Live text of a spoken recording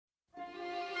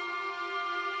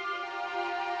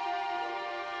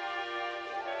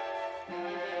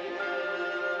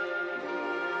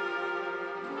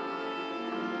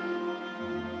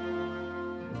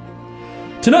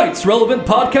Tonight's Relevant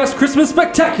Podcast Christmas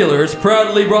Spectacular is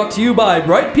proudly brought to you by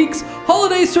Bright Peak's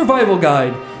Holiday Survival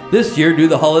Guide. This year, do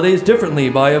the holidays differently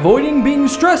by avoiding being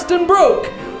stressed and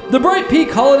broke. The Bright Peak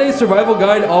Holiday Survival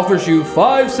Guide offers you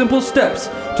 5 simple steps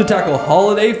to tackle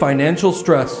holiday financial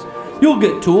stress. You'll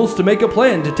get tools to make a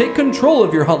plan to take control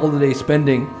of your holiday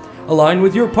spending. Align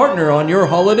with your partner on your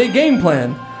holiday game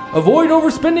plan. Avoid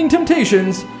overspending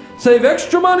temptations. Save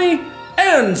extra money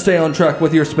and stay on track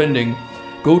with your spending.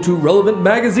 Go to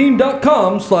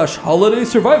relevantmagazine.com/holiday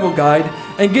survival guide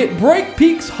and get Bright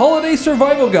Peak's Holiday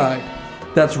Survival Guide.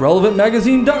 That's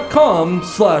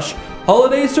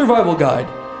relevantmagazine.com/holiday survival guide.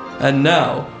 And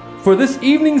now, for this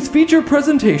evening's feature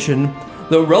presentation,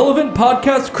 the Relevant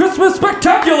Podcast Christmas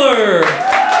Spectacular!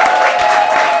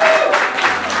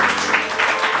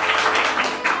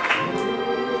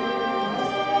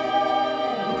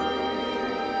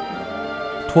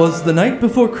 'Twas the night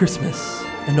before Christmas,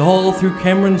 and all through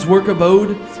Cameron's work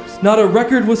abode, not a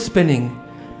record was spinning,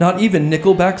 not even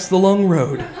Nickelback's The Long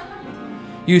Road.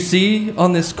 You see,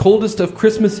 on this coldest of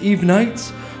Christmas Eve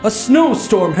nights, a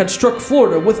snowstorm had struck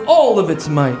Florida with all of its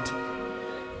might.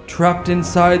 Trapped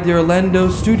inside the Orlando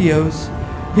studios,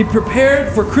 he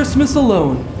prepared for Christmas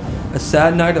alone, a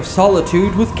sad night of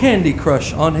solitude with Candy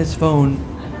Crush on his phone.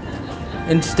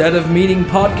 Instead of meeting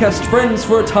podcast friends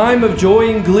for a time of joy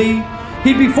and glee,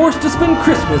 he'd be forced to spend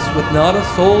Christmas with not a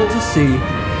soul to see.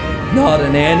 Not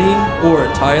an Annie, or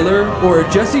a Tyler, or a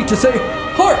Jesse to say,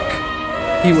 "Hark!"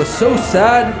 He was so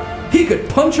sad, he could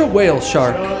punch a whale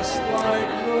shark.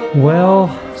 Well,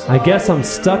 I guess I'm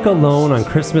stuck alone on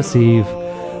Christmas Eve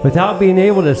without being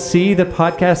able to see the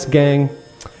podcast gang.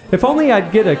 If only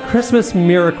I'd get a Christmas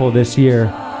miracle this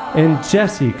year and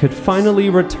Jesse could finally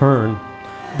return.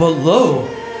 But lo,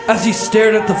 as he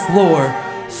stared at the floor,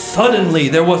 suddenly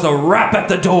there was a rap at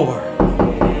the door.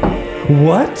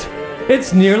 What?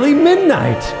 It's nearly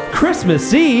midnight.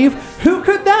 Christmas Eve? Who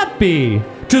could that be?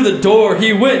 To the door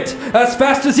he went as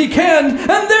fast as he can,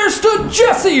 and there stood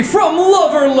Jesse from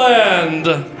Loverland.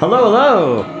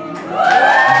 Hello.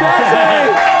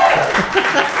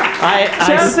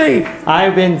 Jesse!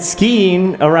 I've been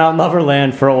skiing around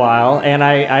Loverland for a while, and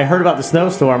I heard about the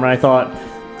snowstorm, and I thought,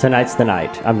 tonight's the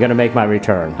night. I'm going to make my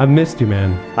return. I missed you,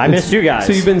 man. I missed you guys.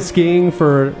 So you've been skiing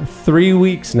for 3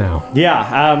 weeks now.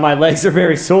 Yeah, my legs are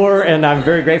very sore, and I'm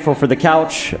very grateful for the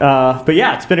couch. But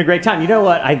yeah, it's been a great time. You know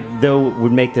what? I though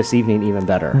would make this evening even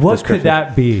better. What could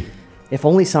that be? If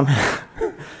only somehow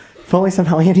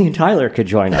Andy and Tyler could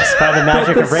join us by the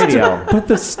magic of radio. But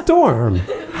the storm,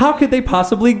 how could they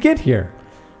possibly get here?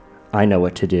 I know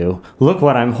what to do. Look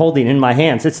what I'm holding in my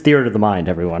hands. It's theater of the mind,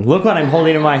 everyone. Look what I'm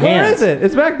holding in my hands. Where is it?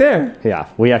 It's back there. Yeah,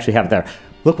 we actually have it there.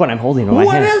 Look what I'm holding in my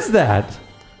hands. What is that?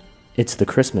 It's the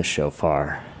Christmas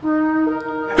shofar.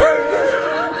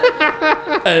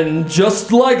 And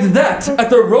just like that, at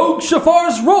the rogue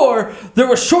shofar's roar, there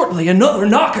was shortly another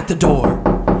knock at the door.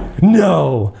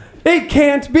 No, it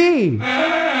can't be.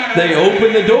 They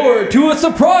opened the door to a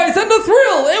surprise and a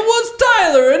thrill. It was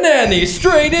Tyler and Annie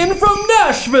straight in from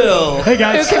Nashville. Hey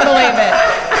guys. Who can believe it?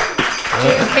 Who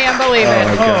can believe it?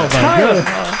 Oh my goodness.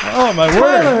 Oh my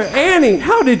Tyler, word. Annie,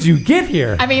 how did you get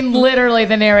here? I mean, literally,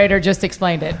 the narrator just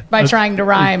explained it by trying to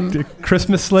rhyme.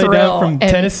 Christmas sleigh Thrill down from and-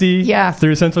 Tennessee yeah.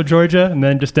 through central Georgia and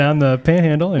then just down the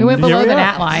panhandle. And We went here below the are.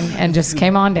 gnat line and just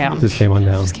came on down. Just came on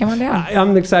down. Came on down.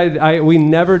 I'm excited. We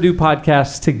never do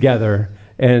podcasts together.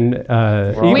 And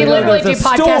We literally do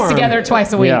podcasts together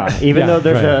twice a week. Yeah, even though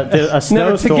there's a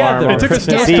snowstorm together. on It took a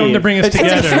Christmas snowstorm Eve. to bring us It took a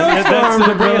together. snowstorm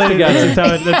to bring us together.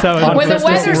 That's how When the Christmas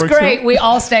weather's works. great, we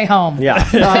all stay home. Yeah.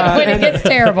 When it gets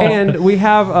terrible. And we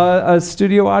have a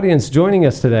studio audience joining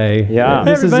us today. Yeah.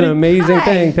 This is an Everybody. amazing Hi.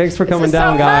 thing. Thanks for coming This is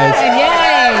down, so guys. fun. Yay!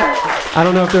 I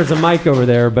don't know if there's a mic over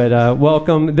there, but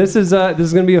welcome. This is going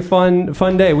to be a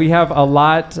fun day. We have a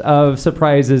lot of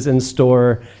surprises in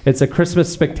store. It's a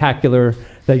Christmas spectacular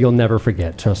that you'll never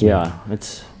forget. Trust me. Yeah,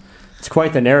 it's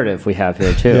quite the narrative we have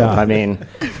here too. Yeah. I mean,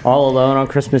 all alone on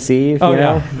Christmas Eve. Oh, you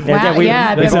know? yeah. And Wow, we've,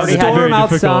 yeah, we've this already is had Storm very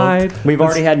difficult. outside. we've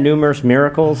already had numerous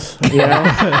miracles. You know,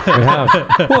 We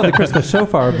have. Well, the Christmas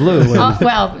shofar blew. And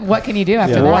Well, what can you do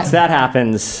after that? once that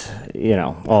happens, you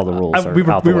know, all the rules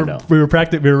are out the window. We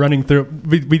were running through.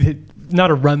 We not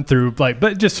a run through,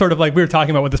 but just sort of like we were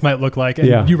talking about what this might look like. And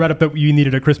Yeah. you read up that you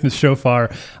needed a Christmas shofar.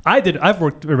 I've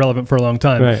worked Irrelevant for a long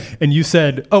time, Right. and you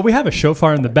said, "Oh, we have a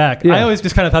shofar in the back." Yeah. I always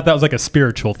just kind of thought that was like a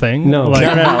spiritual thing. No. like,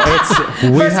 No, it's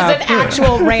Versus an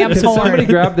actual ram's Did somebody horn.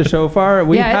 grab the shofar?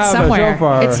 We Yeah, it's have somewhere. a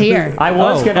shofar. It's here.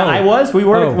 we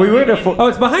were gonna Oh,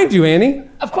 it's behind you, Annie.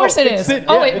 Of course it is. it-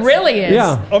 Oh, yeah, it really is.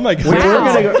 Yeah. Oh my god! we were Wow.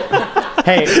 gonna go.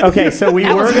 Hey, okay, so we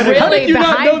That were was going to. How really did you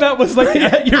not behind- know that was like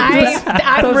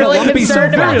I'm really lumpy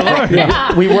concerned about survey. that.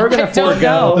 Yeah. We were going I to don't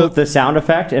forego know. the sound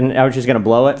effect, and I was just going to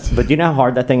blow it. But do you know how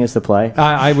hard that thing is to play?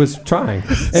 I was trying.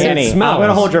 Annie, I'm going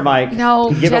to hold your mic. No,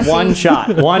 Give Jesse. it one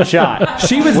shot. One shot.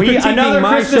 She was critiquing another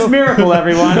my Christmas show. miracle,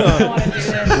 everyone. I want to do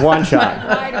this. One shot.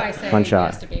 Why do I say One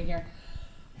shot. yes to being here?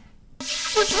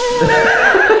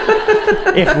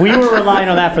 If we were relying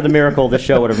on that for the miracle, the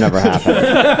show would have never happened.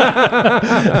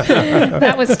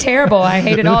 That was terrible. I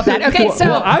hated all of that. Okay, so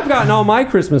Well, I've gotten all my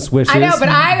Christmas wishes. I know, but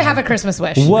I have a Christmas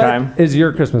wish. What Okay. is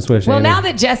your Christmas wish? Well, Annie? now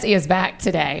that Jesse is back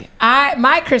today,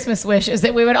 my Christmas wish is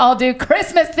that we would all do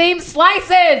Christmas-themed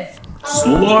slices.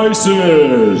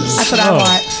 Slices. That's what I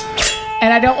want.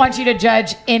 And I don't want you to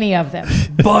judge any of them.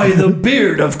 By the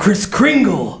beard of Kris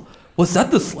Kringle. Was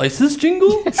that the Slices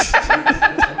jingle?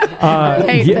 I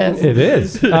hate Yeah, this. it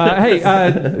is.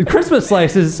 Hey, Christmas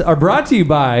slices are brought to you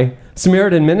by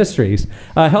Samaritan Ministries,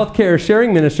 a healthcare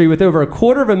sharing ministry with over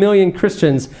 250,000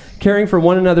 Christians caring for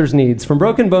one another's needs, from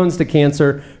broken bones to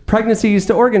cancer, pregnancies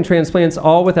to organ transplants,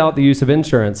 all without the use of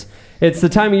insurance. It's the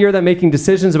time of year that making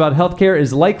decisions about healthcare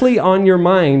is likely on your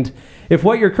mind. If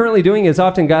what you're currently doing has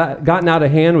often gotten out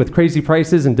of hand with crazy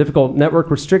prices and difficult network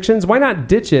restrictions, why not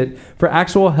ditch it for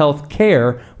actual health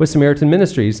care with Samaritan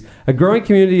Ministries, a growing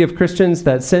community of Christians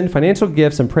that send financial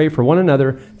gifts and pray for one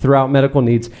another throughout medical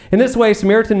needs. In this way,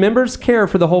 Samaritan members care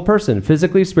for the whole person,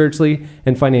 physically, spiritually,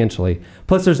 and financially.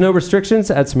 Plus, there's no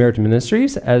restrictions at Samaritan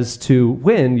Ministries as to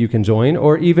when you can join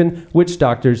or even which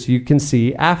doctors you can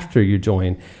see after you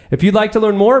join. If you'd like to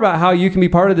learn more about how you can be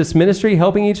part of this ministry,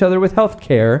 helping each other with health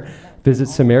care, visit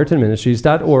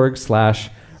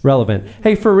SamaritanMinistries.org/relevant.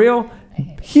 Hey, for real,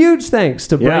 huge thanks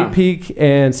to Yeah. Bright Peak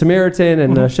and Samaritan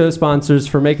and the show sponsors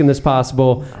for making this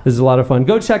possible. This is a lot of fun.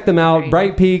 Go check them out.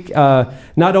 Bright Peak,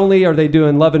 not only are they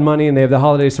doing Love and Money and they have the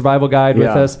Holiday Survival Guide with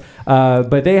Yeah. us,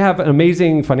 but they have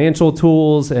amazing financial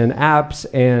tools and apps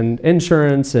and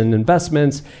insurance and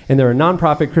investments. And they're a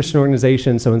nonprofit Christian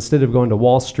organization. So instead of going to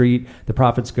Wall Street, the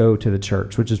profits go to the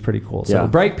church, which is pretty cool. So Yeah.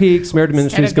 Bright Peak, Samaritan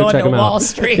Instead Ministries, of go going check to them Wall out.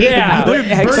 Street. Yeah. Bernie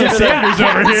Sanders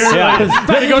over here. Yeah.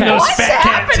 Better go to those What's fat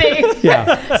cats. happening?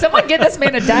 Yeah. Someone get this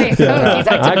man a Diet Coke. He's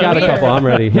acting I got a weird. couple. I'm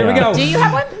ready. Here we Yeah. go. Do you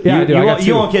have one? Yeah, I do. I got You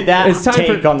two. won't get that It's time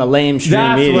take for- on the lamestream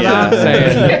That's media. what I'm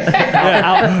saying.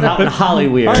 out in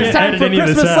Hollywood. All right, it's time edit for any of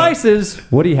this Christmas out. slices.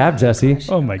 What do you have, Jesse?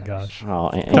 Oh my gosh. Oh,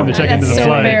 Time to check That's into the so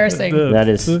flight. embarrassing. that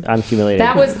is, I'm humiliated.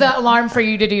 That was the alarm for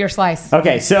you to do your slice.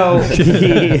 Okay, so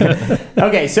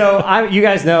you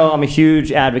guys know I'm a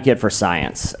huge advocate for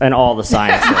science and all the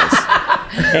sciences.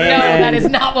 No, that is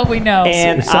not what we know.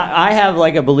 And I have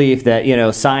like a belief that,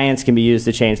 science can be used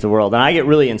to change the world. And I get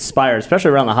really inspired,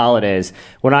 especially around the holidays,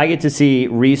 when I get to see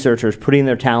researchers putting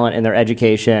their talent and their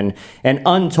education and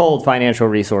untold financial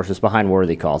resources behind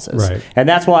worthy causes. Right. And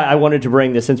that's why I wanted to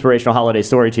bring this inspirational holiday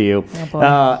story to you. Oh,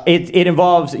 boy. It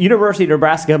involves University of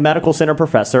Nebraska Medical Center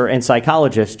professor and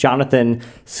psychologist Jonathan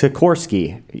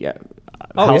Sikorsky. Yeah.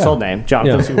 Household name,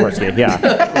 Jonathan Sikorsky.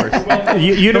 Yeah.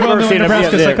 University of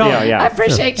Nebraska psychologist. I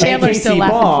appreciate Chandler And still Casey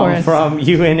laughing Baum for us. from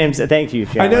UNMC. Thank you, I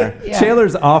Chandler. know Yeah.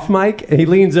 Chandler's off mic and he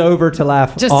leans over to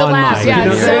laugh Just on to laugh. mic. Yeah, You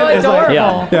know it's what I'm so saying? It's like-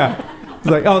 adorable. yeah.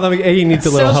 It's like, he needs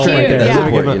a little So help cute, right there. yeah. So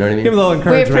we give him, You know what I mean? give him a little We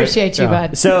encouragement. appreciate you,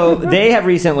 bud. So they have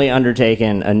recently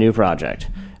undertaken a new project.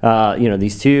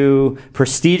 These two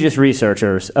prestigious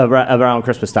researchers around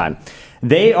Christmas time.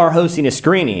 They are hosting a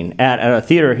screening at a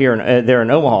theater here there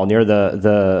in Omaha near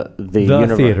the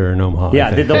theater in Omaha. Yeah,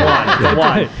 I think. the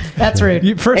one. That's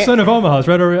rude. First son of Omaha's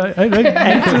right over. I was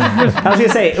gonna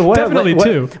say Definitely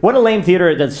two. What a lame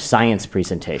theater that does science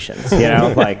presentations.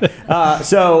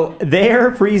 So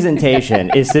their presentation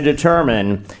is to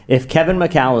determine if Kevin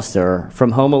McAllister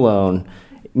from Home Alone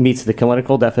meets the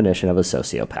clinical definition of a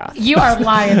sociopath. You are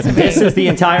lying to me. This is the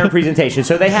entire presentation.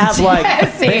 So they have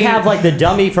Jesse. the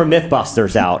dummy from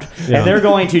MythBusters out, and they're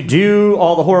going to do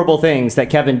all the horrible things that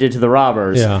Kevin did to the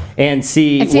robbers, and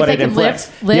see and see what if it they can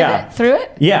inflicts. live through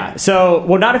it. Yeah. So,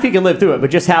 well, not if he can live through it, but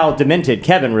just how demented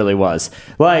Kevin really was.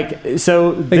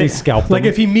 He scalped Like him.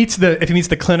 if he meets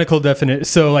the clinical definition,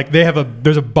 so like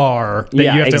there's a bar that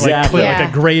Yeah, you have to like exactly. click, like Yeah.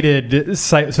 a graded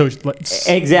site. So like,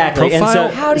 Exactly. And profile?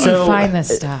 so, How do you so- find this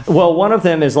stuff? Well, one of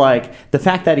them is like the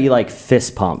fact that he like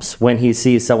fist pumps when he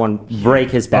sees someone break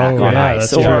his back Oh, on yeah,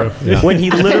 ice, that's or true. Yeah. when he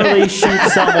literally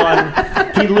shoots someone.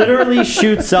 He literally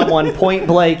shoots someone point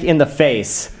blank in the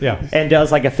face, Yeah. and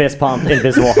does like a fist pump,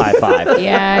 invisible high five.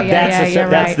 Yeah, you're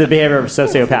That's right. the behavior of a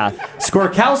sociopath.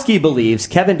 Skorkowski believes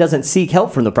Kevin doesn't seek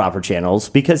help from the proper channels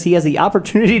because he has the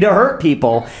opportunity to hurt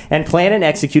people and plan and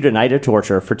execute a night of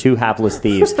torture for two hapless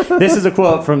thieves. This is a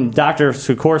quote from Dr.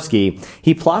 Sikorsky.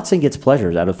 He plots and gets pleasure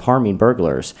protectors out of harming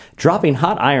burglars, dropping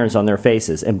hot irons on their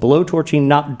faces, and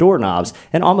blowtorching doorknobs,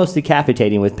 and almost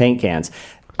decapitating with paint cans.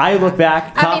 I look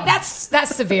back. I mean,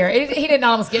 that's severe. He didn't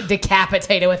almost get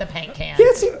decapitated with a paint can.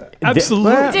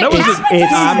 Absolutely. That was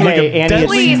Decapitated?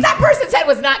 Please, that person's head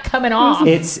was not coming off.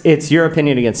 It's your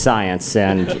opinion against science,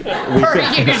 and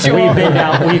usual.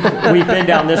 we've been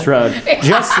down this road.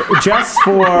 Just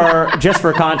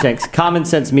for context, Common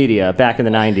Sense Media back in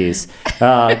the 90s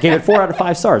gave it 4 out of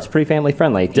 5 stars. Pretty family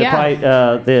friendly, despite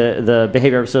the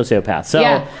behavior of a sociopath.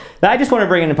 So. I just want to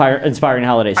bring an inspiring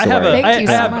holiday story.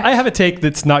 I have a take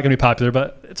that's not going to be popular,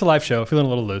 but it's a live show. Feeling a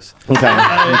little loose. Okay.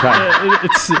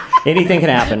 Anything can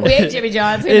happen. We hate Jimmy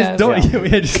John's. We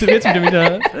hate Jimmy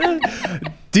John's.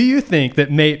 Do you think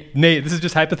that Nate? This is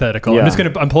just hypothetical. Yeah.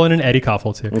 I'm pulling in Eddie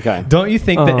Koffel here. Okay. Don't you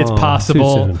think that it's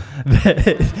possible?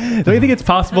 Don't you think it's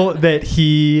possible that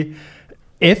he?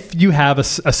 If you have a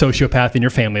sociopath in your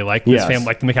family, like this family,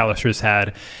 like the McAllisters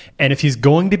had, and if he's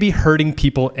going to be hurting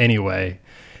people anyway,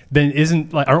 then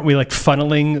aren't we like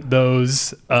funneling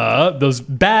those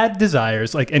bad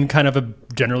desires like in kind of a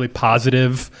generally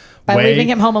positive By way? leaving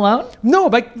him home alone? No,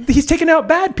 like he's taking out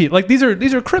bad people. Like these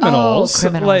are criminals. Oh,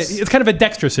 criminals. Like it's kind of a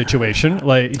Dexter situation.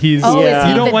 Like he's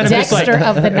you don't want him just like Dexter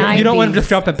of the 90s. You don't want him just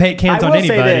dropping paint cans on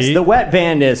anybody. I will say this: the wet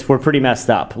bandits were pretty messed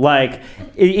up. Like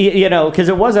because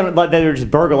it wasn't like they were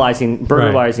just burglarizing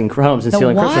homes and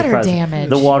stealing Christmas presents.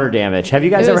 The water damage. Have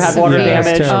you guys ever had water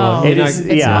damage?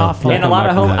 It's awful. And a lot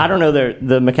of I don't know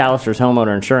the McAllisters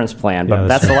homeowner insurance plan, but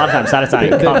that's a lot of times satisfying.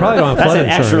 They probably don't have that's flood an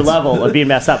extra insurance. level of being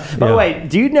messed up. By the way,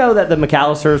 do you know that the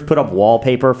McAllisters put up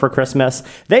wallpaper for Christmas?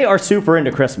 They are super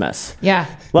into Christmas. Yeah.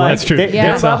 Like, that's true.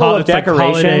 Their level of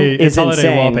decoration is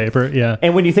insane. Wallpaper, yeah.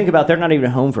 And when you think about it, they're not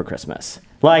even home for Christmas.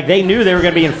 Like, they knew they were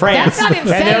going to be in France. That's not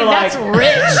insane. And they're like, That's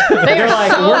rich. They're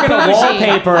like, so we're going to bougie.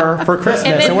 wallpaper for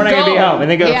Christmas, and we're not going to be home. And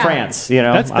then go to France, you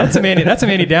know? That's a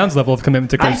Manny Downs level of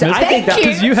commitment to Christmas. I think that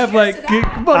because you have like you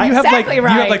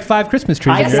have like 5 Christmas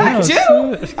trees in your house.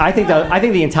 Yes, I do. I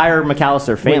think the entire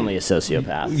McAllister family is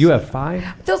sociopaths. You have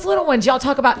 5? Those little ones y'all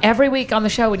talk about every week on the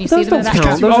show when you see them in that don't count.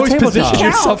 house. You Those are always tabletop. position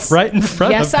yourself right in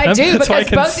front Yes, of them. I do, so because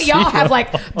can both of y'all see have them.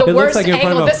 like the It looks worst like you're in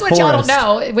front angle. of a This is what y'all don't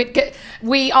forest. know.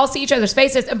 We all see each other's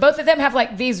faces, and both of them have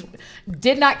like these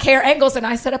did not care angles, and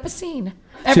I set up a scene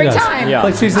every does. time. Yeah.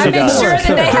 Like she's I in make the sure forest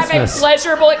that at they have a Christmas.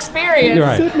 pleasurable experience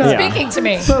Right. speaking to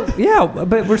me.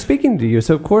 But we're speaking to you,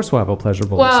 so of course we'll have a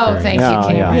pleasurable Whoa, experience. thank you,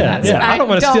 Cameron. Yeah. I don't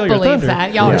want to steal your believe thunder.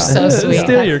 that. Y'all are so sweet.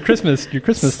 Steal your Christmas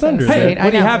thunder. Hey, I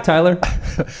what do you know. have, Tyler?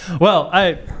 Well,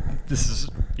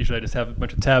 usually I just have a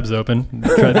bunch of tabs open.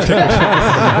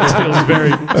 This feels very.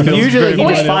 Usually he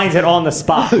just Wait. finds it on the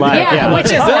spot. Like, which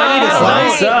is I need a not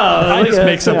slice right. I just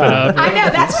make something up. I know,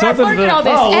 that's where I've learned all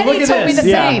this. Oh, look Eddie at told me this.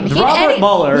 the same. Robert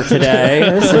Mueller today.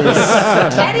 This is,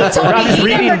 Eddie told I'm me he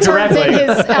reading never turns in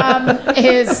directly.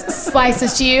 his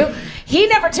slices to you. He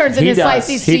never turns in He his does.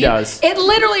 slices to He you. does. It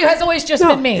literally has always just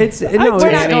been me.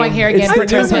 We're not going here again It's for the new-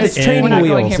 Christmas. It's training We're not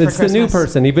going wheels. here for It's the new Christmas.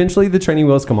 person. Eventually, the training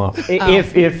wheels come off.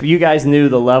 If you guys knew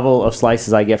the level of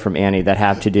slices I get from Annie that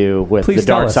have to do with Please the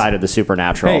dark tell us. side of the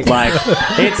supernatural, Hey. like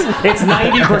it's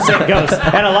 90% ghosts,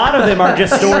 and a lot of them are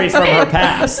just stories from her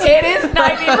past. It is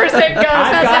 90% ghost.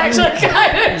 That's actually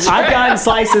kind of true. I've gotten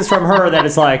slices from her that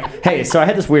it's like, hey, so I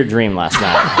had this weird dream last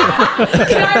night.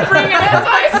 Can I bring it as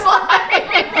my slice?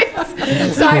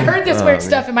 So I heard this weird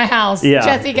stuff in my house. Yeah.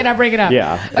 Jesse, can I bring it up?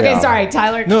 Yeah. Okay, Yeah. sorry,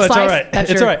 Tyler. No, it's slice, all right. That's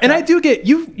It's your- all right. And I do get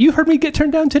you heard me get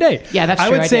turned down today. Yeah, that's I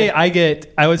true, would I say did.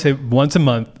 I would say once a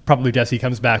month, probably Jesse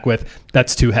comes back with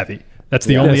that's too heavy. That's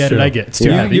the only That's edit true. I get. It's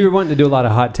too heavy. You're wanting to do a lot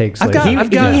of hot takes. I've got- lately.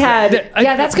 I've got-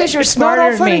 Yeah, that's because you're It's not smarter all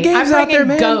than fun and me. games I'm out there, bringing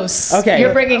man. ghosts. Okay.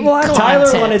 You're bringing Tyler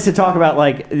content. wanted to talk about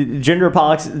like gender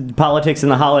politics in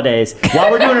the holidays while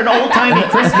we're doing an old timey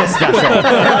Christmas special.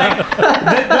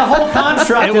 Like, the whole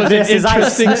construct It was of this an is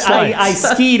interesting slice. I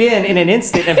skied in an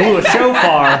instant and blew a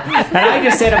shofar, and I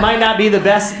just said it might not be the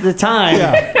time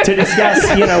to discuss,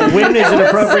 when is it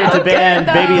appropriate to ban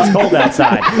 "Baby It's Cold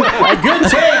Outside." A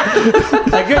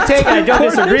good take. I don't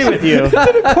disagree with you. It's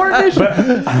an important issue.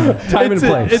 Time and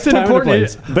place. It's an Time and important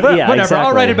place. issue. But yeah, whatever. I'll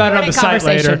exactly. write about it on Great the site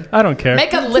later. conversation. I don't care.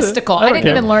 Make a listicle. I don't didn't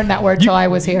care. even learn that word till I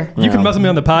was here. You can muzzle me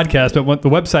on the podcast, but the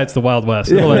website's the Wild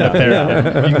West. It'll end up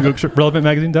there. You can go to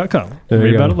relevantmagazine.com. Read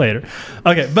you about go. it later.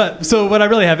 Okay, but so what I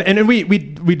really have, and we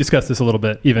discussed this a little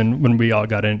bit even when we all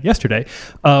got in yesterday.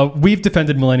 We've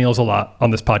defended millennials a lot on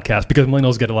this podcast because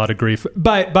millennials get a lot of grief.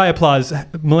 By applause,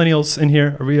 millennials in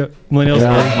here. Are we millennials?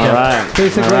 All right.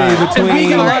 Basically, the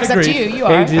between except you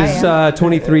are. ages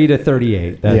 23 to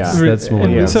 38. That's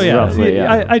millennials. So roughly,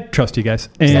 yeah. I trust you guys.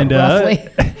 And roughly.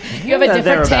 You have a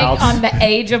different Thereabouts. take on the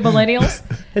age of millennials?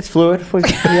 It's fluid. Millennials.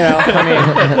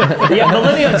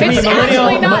 To me, It's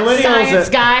actually not millennials. science,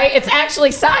 guy. It's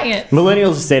actually science.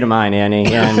 Millennials is a state of mind, Annie,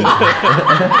 and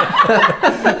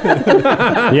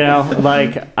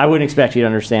I wouldn't expect you to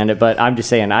understand it, but I'm just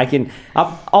saying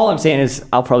all I'm saying is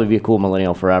I'll probably be a cool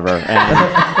millennial forever.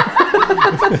 And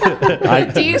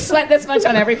Do you sweat this much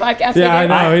on every podcast? Yeah, I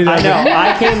know. I know.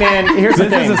 I came in. Here's the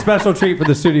This thing. is a special treat for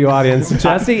the studio audience.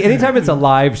 Jesse, anytime it's a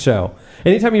live show,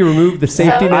 anytime you remove the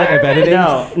safety net of editing,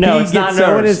 No, he it's not gets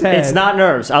so in his nerves. head. It's not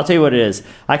nerves. I'll tell you what it is.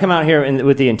 I come out here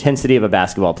with the intensity of a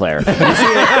basketball player. Do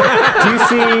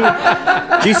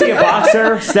you see a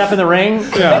boxer step in the ring?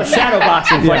 I was shadow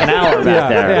boxing for like an hour back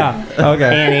there. Yeah.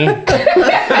 Okay. Annie.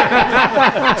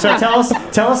 So tell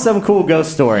us some cool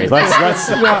ghost story. Let's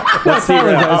see.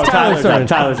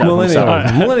 Tyler's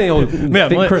up. Millennial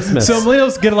Christmas. So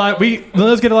millennials get a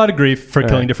lot of grief for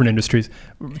killing different industries,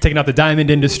 taking out the diamond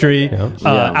industry,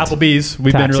 Applebee's.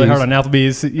 We've been really hard on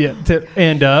Applebee's,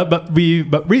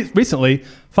 but recently.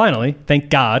 Finally, thank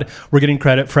God, we're getting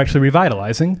credit for actually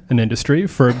revitalizing an industry,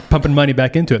 for pumping money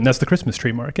back into it, and that's the Christmas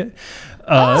tree market.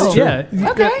 Okay.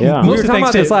 Yeah. We were talking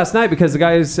about this last night because the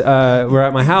guys were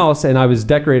at my house and I was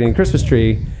decorating a Christmas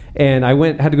tree, and I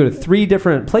had to go to 3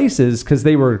 different places because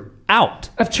they were out.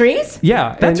 Of trees?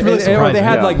 Yeah, That's really or surprising. they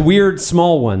had Yeah. like weird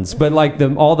small ones, but like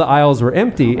all the aisles were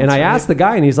empty. And I asked the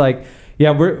guy, and he's like,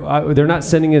 "Yeah, they're not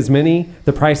sending as many.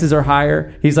 The prices are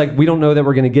higher." He's like, "We don't know that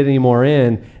we're going to get any more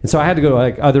in." And so I had to go to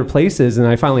like other places, and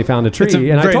I finally found a tree. It's a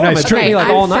and I very told him nice it took me like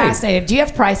I'm all night. fascinated. Do you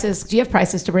have prices? Do you have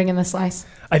prices to bring in the slice?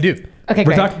 I do. Okay,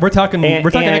 we're great. we're talking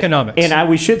economics. And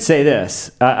we should say this.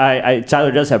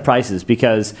 Tyler does have prices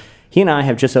because he and I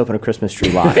have just opened a Christmas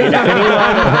tree lot. And if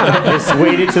anyone has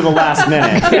waited to the last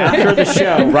minute after the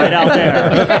show, right out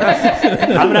there,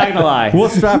 I'm not gonna lie. We'll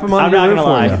strap them on. I'm not gonna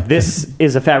lie. This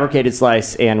is a fabricated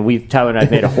slice, and Tyler and I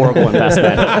have made a horrible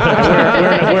investment.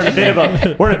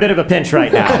 We're in a bit of a pinch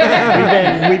right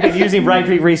now. We've been using Bright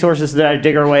Creek resources to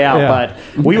dig our way out, but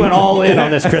we went all in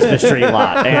on this Christmas tree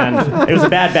lot, and it was a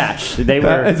bad batch. They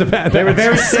were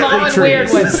very Small sickly and trees. weird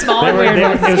ones. Small and weird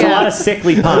ones. There was a lot of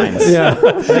sickly pines. Yeah.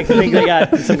 I think they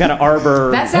got some kind of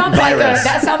arbor That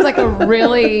sounds like a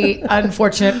really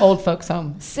unfortunate old folks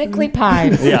home. Sickly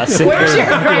pines. Yeah, Where's your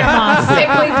grandma?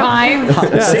 Sickly pines.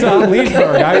 Yeah, it's on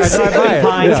Leesburg. I drive by it.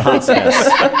 Pines Yeah.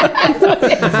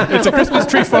 Hospice. it's a Christmas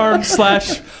tree farm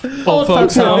 / old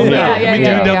folks home. Yeah. We do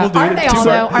double duty. Aren't they all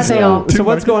though? Aren't they all? So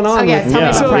what's going on? Oh, yeah, with- tell me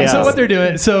about prices. So what they're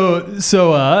doing?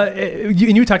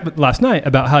 You talked last night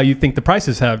about how you think the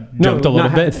prices have jumped a little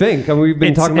bit. We've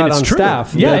been talking about it's on true.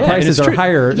 staff. Yeah, the prices it's are true.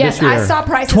 higher Yes, this year. I saw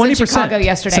prices 20% in Chicago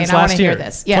yesterday, since and I want last to hear year.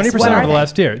 this. Yes, 20% what are over the they?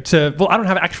 last year. I don't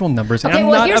have actual numbers. Okay, I'm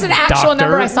well, not here's a an actual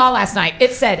number doctor. I saw last night.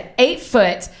 It said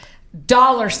 8-foot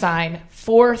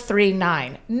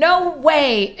 $439. No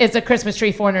way is a Christmas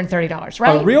tree $430,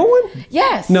 right? A real one?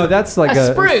 Yes. No, that's like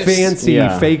a spruce. fancy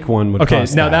fake one would Okay,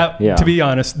 cost now that. to be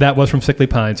honest, that was from Sickly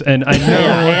Pines, and I know,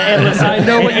 And listen, I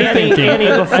know what you're thinking. Annie,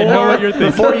 I know what you're thinking.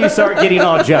 before you start getting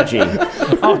all judgy,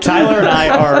 Tyler and I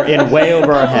are in way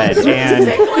over our heads, and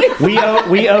we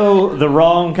owe the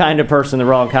wrong kind of person the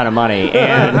wrong kind of money.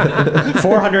 And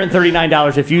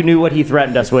 $439, if you knew what he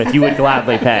threatened us with, you would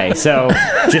gladly pay. So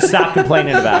just stop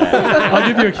complaining about it. I'll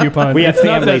give you a coupon. We have It's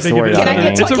not families that to big worry of a about. deal.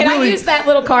 Can It's a I really- use that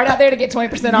little card out there to get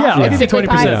 20% off? Yeah, I'll It's give you Sickly 20%.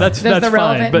 Pines. That's the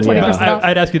relevant fine. But 20% off.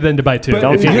 I'd ask you then to buy 2.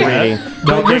 Don't get you- greedy. But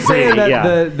Don't you're get saying greedy.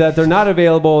 that, that they're not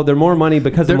available. They're more money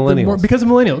because of millennials. Because of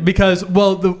millennials. Because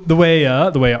the way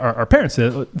our parents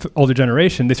did, older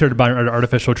generation, they started buying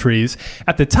artificial trees.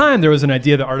 At the time, there was an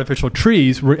idea that artificial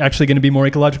trees were actually going to be more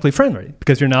ecologically friendly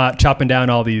because you're not chopping down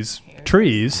all these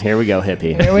trees. Here we go,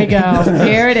 hippie. Here we go.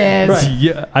 Here it is.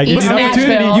 Yeah, I gave East you the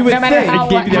opportunity. Nashville. You would No matter think. how I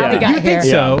gave you the we got You would think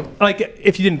here. so. Like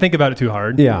if you didn't think about it too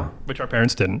hard. Yeah. Which our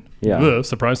parents didn't. Yeah. Ugh,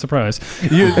 surprise, surprise.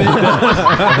 You think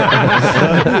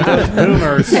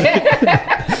Boomers.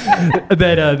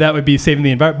 that would be saving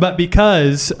the environment. But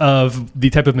because of the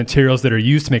type of materials that are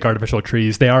used to make artificial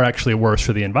trees, they are actually worse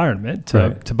for the environment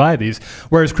to buy these.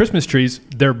 Whereas Christmas trees,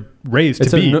 they're raised to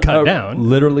be cut down.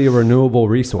 Literally a renewable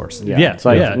resource. Yeah, It's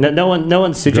like yeah. no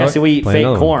one's suggesting we eat Plant fake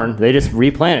another corn. They just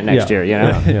replant it next year, you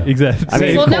know? Yeah. Exactly. I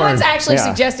mean, Well, no corn. one's actually Yeah.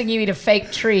 suggesting you eat a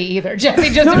fake tree either,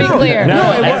 Jesse, just to be clear.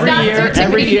 No, It's every not year, to be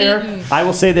every year, eaten. I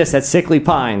will say this: at Sickly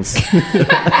Pines,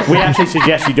 we actually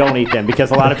suggest you don't eat them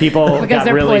because a lot of people Because got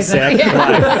they're really poisonous. sick. Yeah.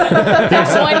 Like, there's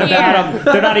something 1 year. about them.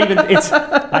 They're not even.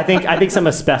 I think some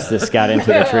asbestos got into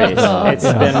the trees.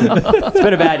 It's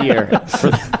been a bad year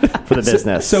for the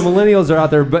business. So millennials are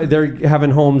out there, but they're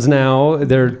having homes now.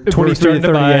 They're 23 to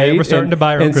 38. We're starting to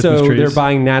buy our own Christmas so trees. they're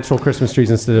buying natural Christmas trees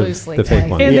instead of Loosely the fake tied.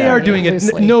 ones. And they Yeah. are doing it.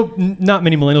 Loosely. Not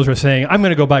many millennials are saying, "I'm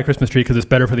going to go buy a Christmas tree because it's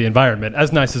better for the environment."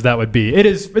 As nice as that would be,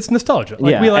 it's nostalgia.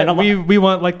 Like Yeah, we like and we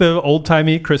want like the old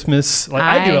timey Christmas. Like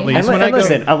I do at least. And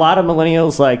listen, a lot of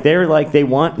millennials they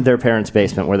want their parents'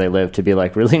 basement where they live to be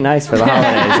like really nice for the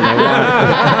holidays, and they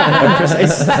want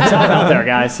it's tough out there,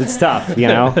 guys. It's tough, you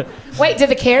know. Wait, do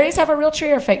the Careys have a real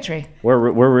tree or a fake tree? We're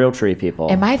real tree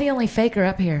people. Am I the only faker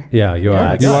up here? Yeah, you are.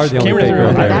 Yeah, You are the only Cameron's faker.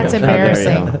 real. There. That's There you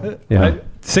embarrassing. Yeah.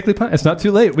 Sickly pine. It's not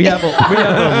too late. We have a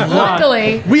lot.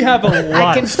 Luckily, We have a lot.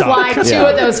 I can fly stock. two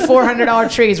of those $400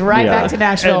 trees right Yeah. back to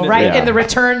Nashville, And- right yeah. in the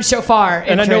return shofar.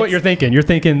 And I know what you're thinking. You're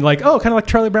thinking like, oh, kind of like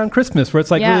Charlie Brown Christmas, where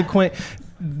it's like Yeah. really quaint.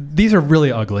 These are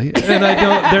really ugly, and I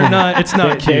don't. They're not. It's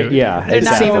not cute. Yeah, They're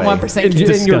exactly. not even 1% In cute. your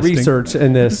disgusting. research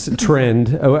in this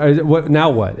trend, what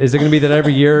is it going to be that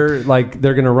every year like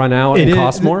they're going to run out and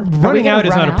cost more? Running gonna out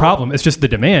is run not a out? problem. It's just the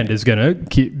demand is going to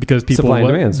keep because people Supply and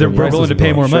demand, so they're prices willing to will pay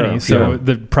go more up. money. Sure. So Yeah.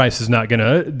 the price is not going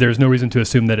to. There's no reason to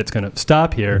assume that it's going to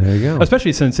stop here. There you go.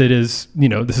 Especially since it is.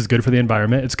 This is good for the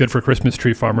environment. It's good for Christmas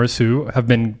tree farmers who have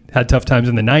had tough times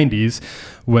in the '90s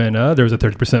when there was a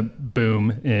 30%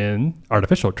 boom in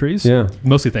artificial trees. Yeah.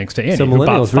 Mostly thanks to Andy. So who bought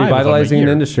millennials 5 of them a revitalizing an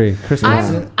year. industry.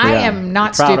 Christmas. I Yeah. am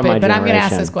not Proud of my stupid, but I'm going to ask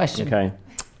generation. this question. Okay.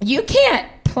 You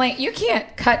can't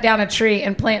cut down a tree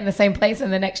and plant in the same place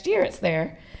and the next year it's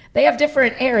there. They have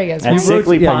different areas. At right?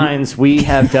 Sickly yeah, Pines, we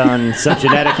have done some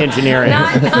genetic engineering.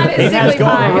 Not at It has Sickly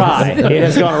gone Pines. awry. It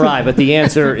has gone awry, but the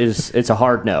answer is it's a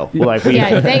hard no. Like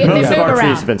Yeah, they most move of our trees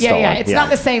around. have been Yeah, stolen. yeah. It's not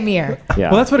the same year.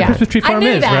 Yeah. Well, that's what a Yeah. Christmas tree farm I knew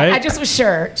is, that. right? I just was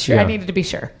sure. Yeah. I needed to be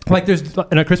sure. Like there's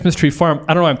in a Christmas tree farm.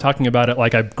 I don't know why I'm talking about it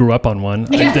like I grew up on one.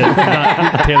 Yeah.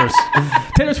 I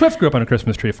did. Taylor Swift grew up on a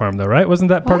Christmas tree farm, though, right? Wasn't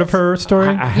that part of her story?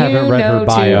 I haven't You read know her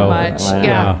bio. too much. Wow.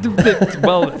 Yeah.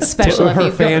 well, Special of Her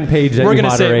you. fan page that we're you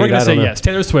gonna say moderate, I say don't know. yes.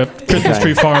 Taylor Swift, Christmas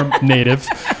tree farm native.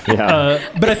 Yeah.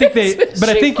 But I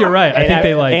think you're right. I think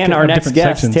they like and our have next different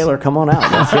guest, sections. Taylor, come on out.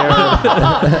 Let's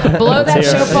hear Blow that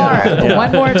Let's hear it. shofar Yeah.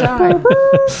 one more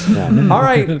time. All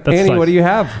right, That's Annie, nice. what do you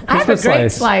have? I have a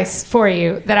great slice for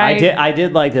you that I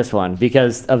did like this one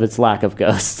because of its lack of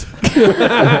ghost,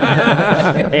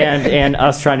 and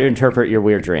us trying to interpret your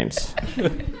weird dreams.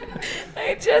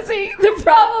 Hey, Jesse, the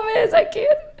problem is I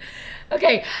can't.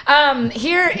 Okay,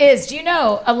 here is, do you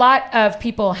know a lot of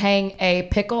people hang a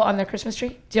pickle on their Christmas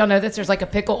tree? Do y'all know this? There's like a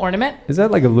pickle ornament. Is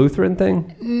that like a Lutheran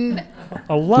thing?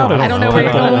 A lot of I don't know where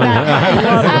you're going with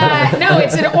that. No,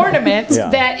 it's an ornament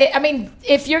that,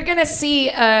 if you're going to see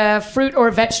a fruit or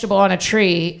vegetable on a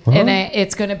tree,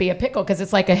 it's going to be a pickle because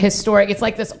it's like a historic, it's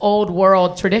like this old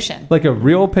world tradition. Like a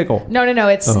real pickle? No,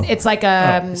 it's like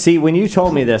a... See, when you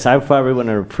told me this, I probably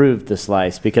wouldn't have approved the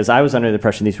slice because I was under the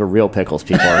impression these were real pickles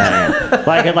people are hanging.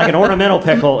 like an ornamental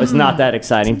pickle is not that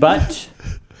exciting, but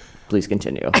please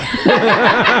continue.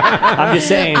 I'm just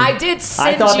saying. I did send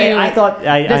I thought this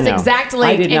I know. exact I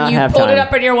link, did not and you have pulled it time.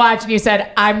 up on your watch, and you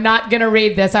said, "I'm not going to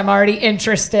read this. I'm already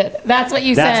interested." That's what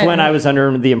you said. That's when I was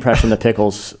under the impression the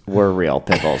pickles were real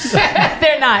pickles.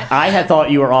 They're not. I had thought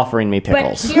you were offering me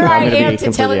pickles. But here I'm I gonna am be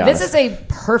to tell you, completely this honest. is a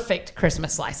perfect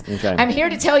Christmas slice. Okay. I'm here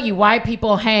to tell you why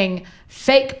people hang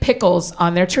fake pickles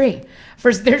on their tree.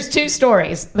 First, there's two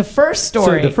stories. The first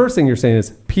story. So the first thing you're saying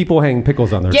is people hang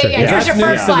pickles on their tree. Yeah, here's your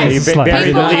first You slice. buried the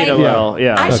People lead hang- a little.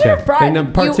 Yeah. I should Okay. have brought And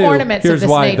then part you two, ornaments here's of this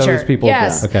why nature. those people-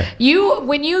 Yes. Okay.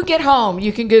 When you get home,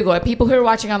 you can Google it. People who are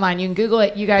watching online, you can Google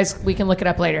it. You guys, we can look it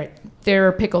up later. There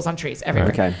are pickles on trees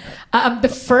everywhere. Okay. The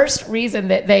first reason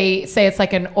that they say it's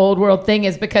like an old world thing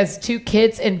is because two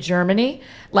kids in Germany,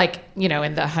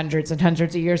 in the hundreds and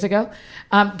hundreds of years ago,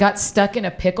 got stuck in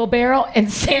a pickle barrel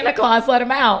and Santa Claus let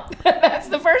them out. That's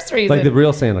the first reason. Like the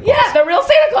real Santa Claus. Yeah, the real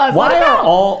Santa Claus. Why let 'em are out.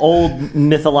 all old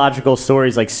mythological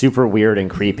stories like super weird and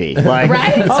creepy? Like,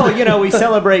 Right? we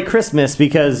celebrate Christmas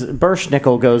because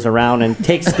Burschnickel goes around and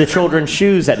takes the children's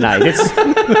shoes at night.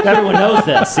 Everyone knows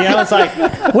this. It's like,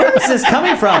 where is this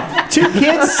coming from? Two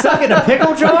kids stuck in a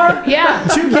pickle jar? Yeah.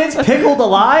 Two kids pickled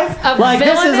alive? A This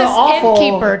is villainous an awful.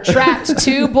 innkeeper trapped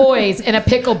two boys in a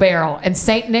pickle barrel, and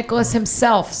St. Nicholas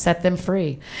himself set them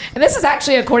free. And this is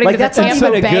actually according to the that's not Tampa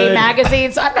even a Bay good-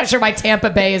 magazine. So I'm not sure why Tampa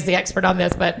Bay is the expert on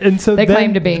this, but And so they then,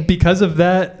 claim to be. Because of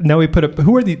that, now we put up.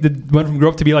 Who are the one who grew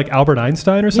up to be like Albert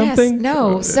Einstein or something? Yes,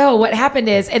 no. So what happened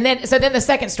is, then the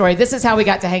second story. This is how we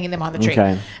got to hanging them on the tree.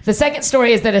 Okay. The second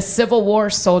story is that a Civil War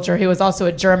soldier who was also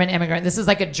a German immigrant. This is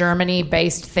like a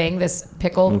Germany-based thing. This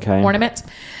pickle Okay. ornament.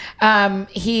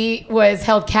 He was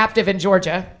held captive in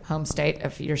Georgia, home state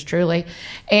of yours truly.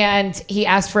 And he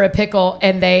asked for a pickle,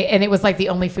 and it was like the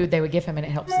only food they would give him, and it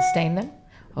helped sustain them.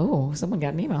 Oh, someone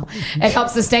got an email. It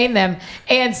helped sustain them.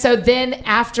 And so then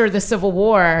after the Civil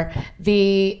War,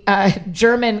 the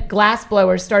German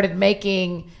glassblowers started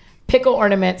making pickle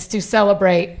ornaments to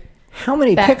celebrate how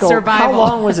many that pickles? survival.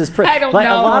 How long was this? I don't know.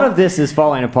 A lot of this is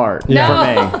falling apart for me.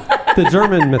 The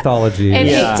German mythology in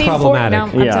is 1840,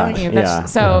 problematic. no, I'm telling you.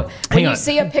 When you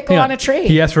see a pickle on a tree.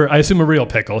 He asked for, I assume, a real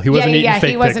pickle. He wasn't eating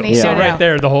fake he wasn't pickles. eating, So right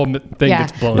there, the whole thing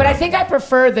gets blown But up. I think I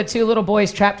prefer the two little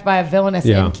boys trapped by a villainous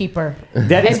innkeeper.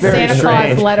 That is and very Santa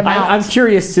strange. Claus let them out. I'm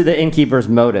curious to the innkeeper's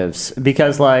motives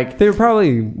because, like, they were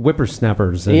probably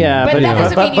whippersnappers. But that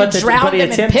doesn't mean you drown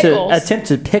them in pickles. attempt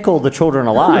to pickle the children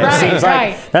alive seems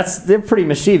like they're pretty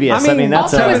mischievous. I mean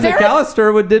that's also,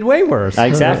 McAllister did way worse.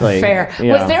 Exactly. Fair.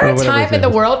 Yeah. Was there a time in the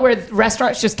world where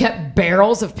restaurants just kept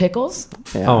barrels of pickles?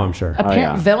 Yeah. Oh, I'm sure.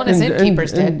 Apparently, villainous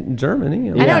innkeepers did. In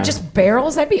Germany. I know, just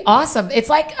barrels. That'd be awesome. It's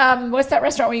like, what's that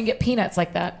restaurant where you can get peanuts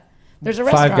like that? There's a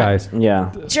restaurant. Five Guys.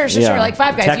 Yeah. Sure. Like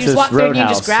Five Guys. Texas you just walk through and you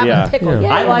just grab a pickle.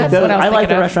 Yeah, I like that's what I like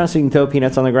the of. restaurants so you can throw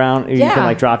peanuts on the ground. You can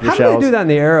like drop your How shells. do they do that in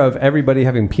the era of everybody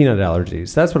having peanut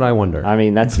allergies? That's what I wonder. I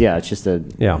mean, it's just a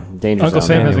dangerous Uncle zone.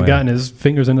 Sam hasn't gotten his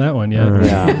fingers in that one yet.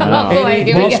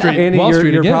 Andy, Wall Street, Andy, Wall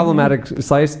Street your again. problematic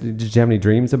slice. Did you have any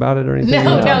dreams about it or anything?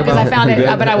 No, because I found it,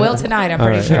 but I will tonight. I'm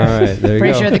pretty sure. All right, there you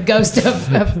pretty go. sure the ghost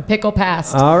of pickle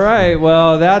passed. All right,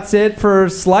 well, that's it for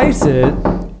Slice It.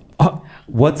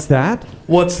 What's that?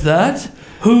 What's that?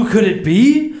 Who could it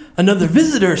be? Another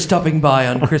visitor stopping by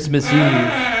on Christmas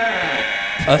Eve.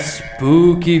 A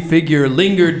spooky figure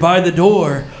lingered by the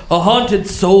door, a haunted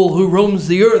soul who roams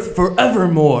the earth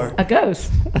forevermore. A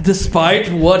ghost.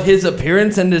 Despite what his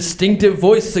appearance and distinctive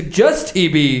voice suggest he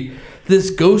be,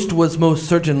 this ghost was most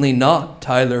certainly not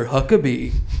Tyler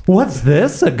Huckabee. What's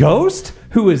this? A ghost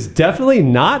who is definitely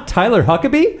not Tyler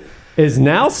Huckabee is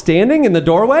now standing in the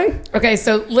doorway? Okay,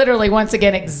 so literally, once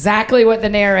again, exactly what the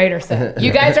narrator said.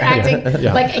 You guys are acting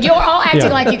like you're all acting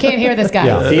like you can't hear this guy.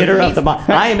 Yeah. Theater of the mind.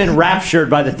 I am enraptured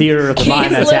by the theater of the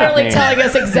mind that's happening. He's literally telling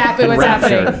us exactly what's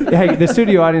happening. Hey, the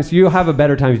studio audience, you'll have a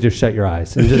better time if you just shut your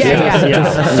eyes. And just,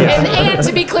 And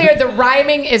to be clear, the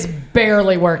rhyming is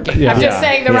barely working. Yeah. I'm just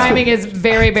saying the rhyming is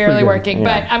very barely working.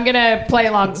 But I'm gonna play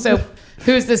along. So,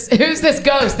 who's this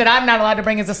ghost that I'm not allowed to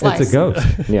bring as a slice? It's a ghost.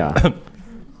 Yeah.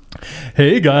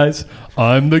 Hey guys,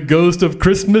 I'm the ghost of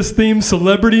Christmas-themed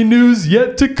celebrity news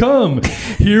yet to come,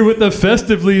 here with a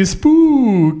festively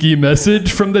spooky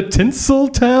message from the tinsel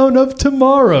town of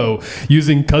tomorrow.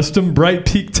 Using custom Bright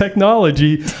Peak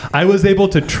technology, I was able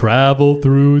to travel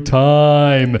through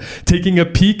time, taking a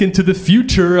peek into the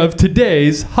future of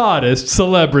today's hottest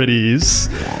celebrities.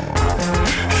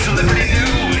 Celebrity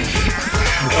news.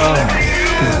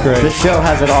 Great. This show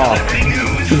has it all.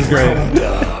 This is great.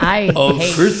 Of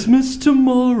Christmas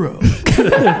tomorrow.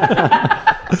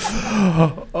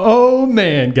 Oh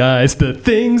man, guys, the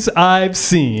things I've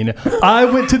seen. I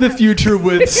went to the future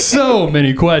with so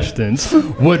many questions.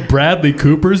 Would Bradley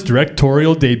Cooper's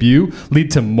directorial debut lead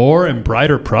to more and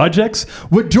brighter projects?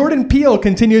 Would Jordan Peele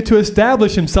continue to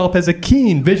establish himself as a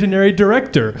keen, visionary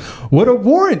director? Would a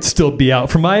warrant still be out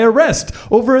for my arrest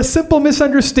over a simple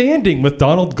misunderstanding with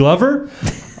Donald Glover?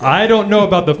 I don't know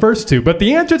about the first two, but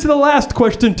the answer to the last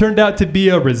question turned out to be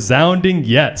a resounding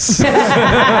yes.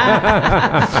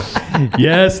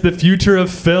 Yes, the future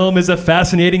of film is a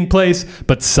fascinating place,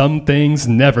 but some things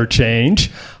never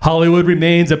change. Hollywood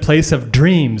remains a place of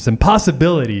dreams and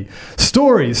possibility.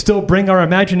 Stories still bring our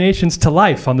imaginations to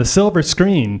life on the silver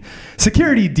screen.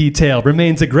 Security detail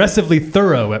remains aggressively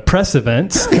thorough at press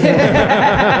events.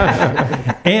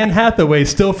 Anne Hathaway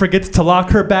still forgets to lock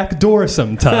her back door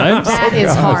sometimes. That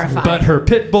is horrifying. But her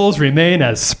pit bulls remain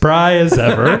as spry as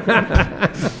ever.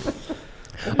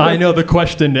 I know the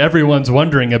question everyone's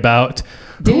wondering about.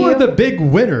 Who are the big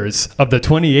winners of the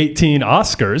 2018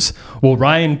 Oscars? Will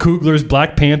Ryan Coogler's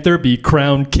Black Panther be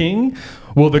crowned king?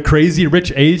 Will the Crazy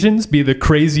Rich Asians be the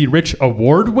Crazy Rich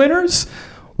Award winners?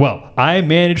 Well, I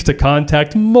managed to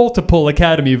contact multiple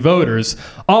Academy voters,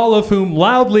 all of whom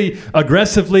loudly,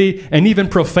 aggressively, and even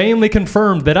profanely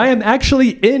confirmed that I am actually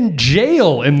in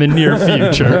jail in the near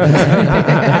future.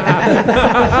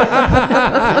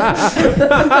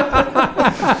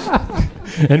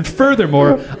 And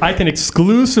furthermore, I can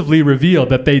exclusively reveal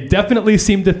that they definitely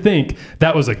seem to think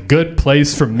that was a good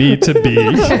place for me to be.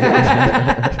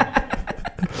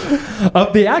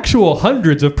 Of the actual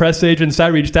hundreds of press agents I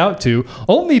reached out to,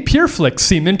 only PureFlix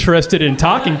seem interested in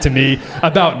talking to me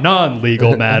about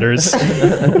non-legal matters.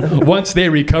 Once they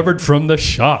recovered from the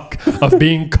shock of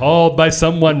being called by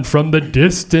someone from the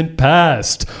distant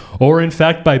past, or in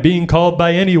fact by being called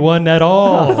by anyone at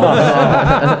all.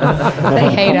 They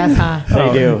hate us, huh?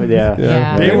 They do, yeah.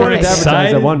 Yeah. They were advertised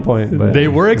excited at one point, but they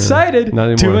were excited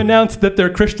not to anymore. announce that their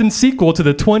Christian sequel to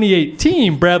the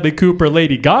 2018 Bradley Cooper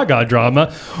Lady Gaga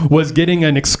drama was getting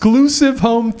an exclusive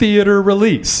home theater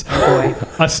release.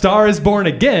 A Star is Born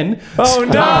Again. Oh no!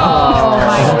 Oh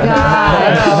my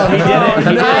God. He did it. He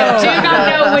did it. I do not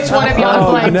know which one of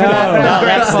y'all played no. for that. but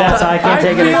No, that's I can't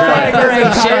take any credit.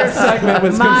 this entire segment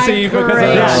was My conceived because of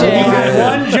gracious. He that. had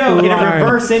one joke and it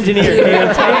reverse engineered. He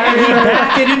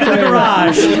backed it into the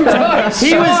garage.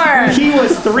 He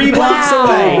was 3 blocks Wow.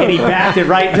 away and he backed it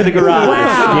right into the garage.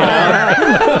 Wow.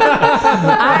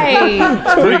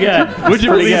 Pretty good. Would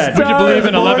you believe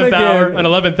an Born 11th hour Again.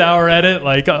 11th hour edit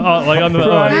like on the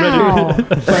Wow.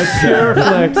 By pure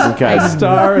flex, Okay. A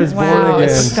Star is Born Wow. Again.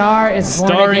 Star is born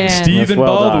starring again. Stephen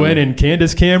well Baldwin done. and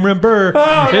Candace Cameron Bure.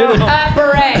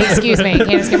 Beret. Excuse me.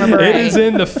 Candace Cameron Bure. It is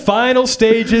in the final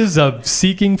stages of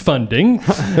seeking funding.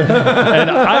 And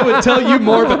I would tell you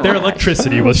more, but their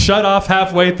electricity was shut off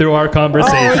halfway through our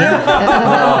conversation.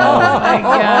 Oh my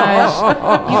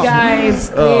gosh. You guys,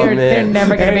 they're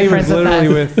never going to Annie be was friends with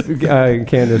literally us. with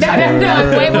Candace. No, I'm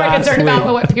way more last concerned about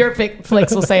week. what Pure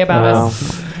Flix will say about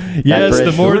us. Yes, the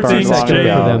bridge more was things burned long change.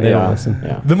 ago. For them, they don't Yeah. listen.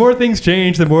 Yeah. The more things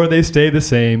change, the more they stay the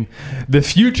same. The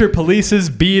future police's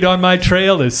beat on my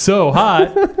trail is so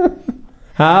hot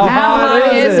How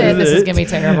hot is it? This is going to be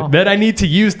terrible. that I need to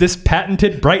use this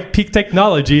patented Bright Peak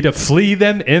technology to flee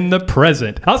them in the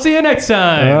present. I'll see you next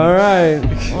time. All right.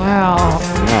 Wow.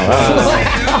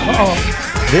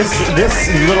 This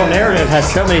little narrative has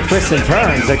so many twists and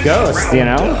turns. A ghost, you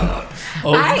know?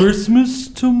 Of I- Christmas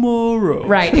tomorrow.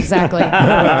 Right, exactly.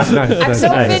 Nice, I'm nice, so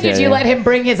nice. offended yeah, you yeah. let him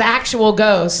bring his actual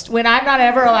ghost when I'm not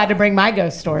ever allowed to bring my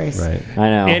ghost stories. Right. I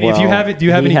know. And if you have it, do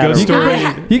you have he any had ghost a- stories?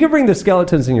 You can bring the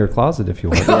skeletons in your closet if you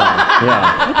want.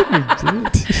 Yeah.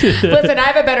 Listen, I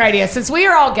have a better idea. Since we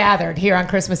are all gathered here on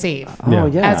Christmas Eve, Oh,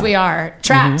 yeah. as we are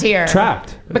trapped here,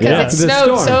 Trapped. because Yeah. it The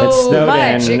snowed storm. so It snowed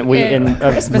much and we in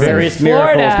Christmas various in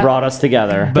Florida. miracles brought us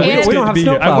together. But And- it's We good don't to have be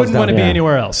snow here. I plows wouldn't want to down be here.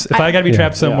 anywhere else. If I got to be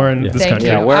trapped somewhere in this Thank country.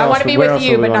 you. Yeah, where I else- want to be where with else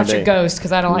you, would we but wanna not your be? ghost,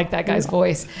 because I don't like that guy's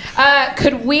voice.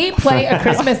 Could we play a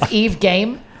Christmas Eve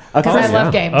game? Because I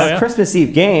love games. Oh, yeah. A Christmas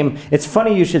Eve game. It's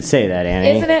funny you should say that,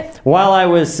 Annie. Isn't it? While I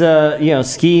was,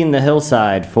 skiing the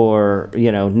hillside for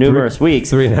numerous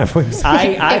weeks, 3.5 weeks.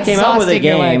 I came up with a Exhausting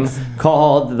your game legs.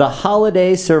 called the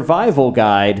Holiday Survival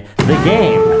Guide. The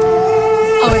game.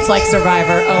 Oh, it's like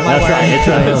Survivor. Oh my That's word. right.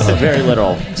 It's very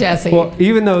literal. Jesse. Well,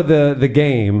 even though the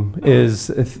game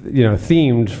is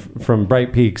themed from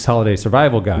Bright Peak's Holiday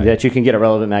Survival Guide. That you can get at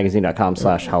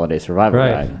relevantmagazine.com/holiday survival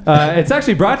Right. guide. It's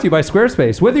actually brought to you by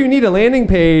Squarespace. Whether you need a landing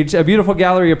page, a beautiful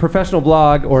gallery, a professional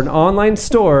blog, or an online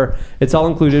store, it's all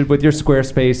included with your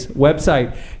Squarespace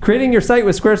website. Creating your site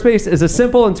with Squarespace is a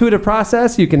simple, intuitive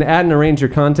process. You can add and arrange your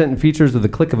content and features with a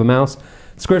click of a mouse.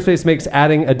 Squarespace makes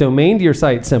adding a domain to your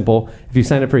site simple. If you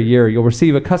sign up for a year, you'll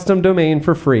receive a custom domain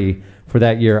for free for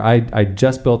that year. I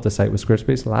just built the site with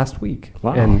Squarespace last week.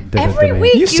 Wow. And did a Every domain.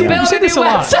 week you say- build say a new this a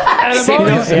lot.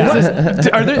 website.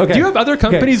 Are there, Okay. Do you have other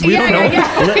companies we Yeah, don't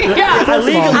know? yeah.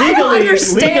 I don't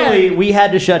understand. legally, we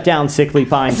had to shut down Sickly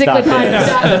Pine Sickly Stock pine Biz.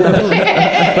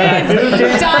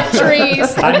 Dot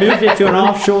trees. I moved it to an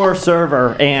offshore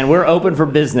server, and we're open for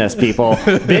business, people.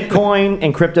 Bitcoin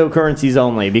and cryptocurrencies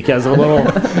only, because of a little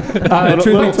Truth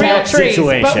be little told- tax Real trees,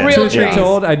 situation. but real Truth be trees.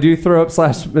 told, I do throw up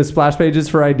splash pages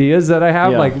for ideas that I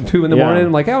have, Yeah. like 2 in the Yeah. morning.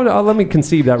 I'm like, let me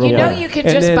conceive that real You quick. know you could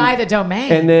And just then- buy the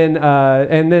domain. And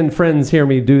then friends hear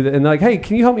me do that, and they're like, "Hey,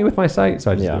 can you help me with my site?"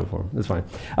 So I just Yeah. do it for them. It's fine.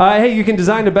 Hey, you can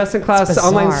design a best-in-class It's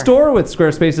online bizarre. store with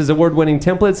Squarespace's award-winning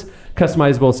templates,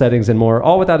 customizable settings, and more,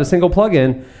 all without a single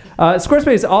plugin.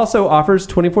 Squarespace also offers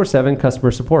 24/7 customer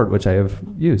support, which I have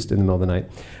used in the middle of the night.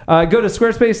 Go to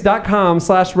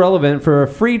squarespace.com/relevant for a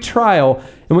free trial.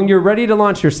 And when you're ready to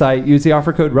launch your site, use the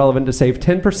offer code RELEVANT to save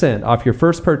 10% off your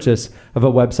first purchase of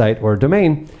a website or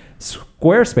domain.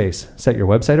 Squarespace, set your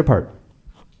website apart.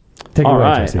 Take it All away,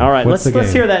 right, Jesse. all right. What's Let's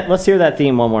the hear game? that. Let's hear that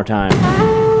theme one more time.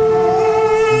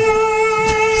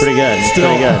 Pretty good.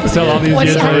 Pretty good. Still all these What's-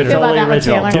 years how do you later. feel about that one,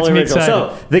 original. Taylor? Totally Gets me original. So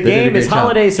excited. the They did a game is great job.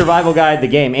 Holiday Survival Guide. The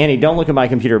game. Annie, don't look at my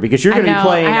computer because you're I going to be know,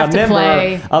 playing I have a to member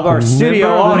play. of our studio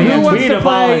Remember, audience. Who wants We need to a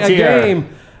play volunteer. a game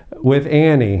with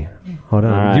Annie? Hold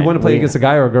on. All Do you right, want to play we- against a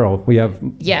guy or a girl? We have.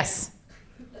 Yes.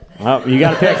 Oh, you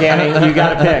got to pick, Annie. You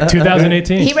got to pick.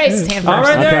 2018. He raised his hand first. All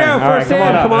right, there Okay. you go. All right, First come on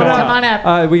hand. up. Come on up.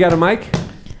 Come on up. We got a mic.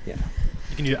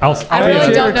 I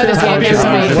really don't know this game. Cheers.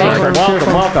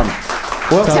 Welcome.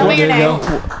 Tell me your name.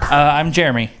 I'm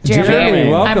Jeremy. Jeremy,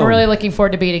 welcome. I'm really looking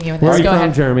forward to beating you in Where this. are you Go from,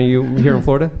 ahead. Jeremy? You here in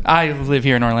Florida? I live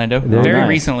here in Orlando. Very Very nice.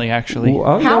 recently, actually.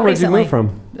 Oh, How where'd recently? you move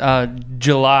from?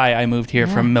 July, I moved here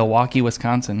from Milwaukee,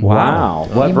 Wisconsin. Wow.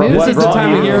 This is the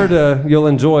time of year you'll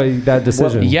enjoy that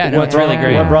decision. It's really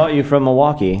great. What brought you from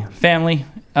Milwaukee? Family,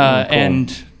 cool.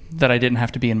 and that I didn't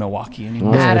have to be in Milwaukee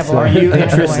anymore. Are you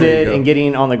interested in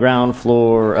getting on the ground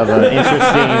floor of an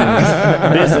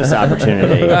interesting business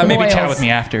opportunity? Maybe chat with me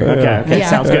after. Okay, Yeah.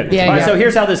 sounds good. Yeah, All right, yeah. so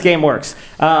here's how this game works.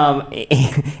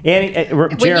 Jeremy,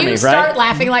 When you start right?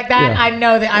 laughing like that, I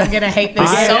know that I'm going to hate this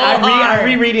so I'm hard.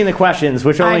 rereading the questions,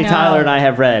 which only know. Tyler and I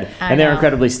have read, I and they're know.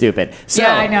 incredibly stupid. So,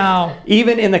 Yeah, I know.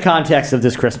 Even in the context of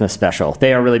this Christmas special,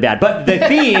 they are really bad. But the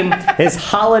theme is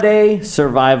Holiday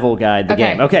Survival Guide, the Okay.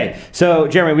 game. Okay, so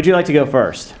Jeremy, would you like to go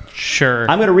first? Sure.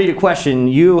 I'm going to read a question.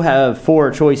 You have 4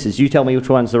 choices. You tell me which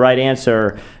one's the right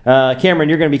answer. Cameron,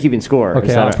 you're going to be keeping score.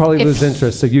 Okay, I'll probably lose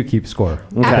interest, so you keep score.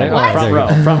 Okay, What?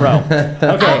 front row. Okay.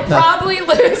 I'll probably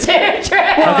lose interest.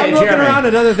 Okay, I'm looking Jeremy. around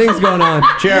at other things going on.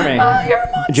 Jeremy. You're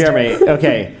a monster. Jeremy,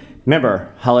 okay. Remember,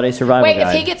 Holiday Survival Wait,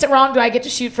 Guide. if he gets it wrong, do I get to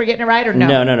shoot for getting it right or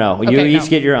no? No. You Okay, each no.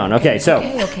 get your own. Okay, so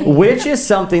Okay. which is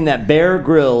something that Bear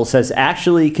Grylls has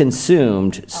actually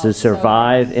consumed to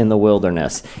survive in the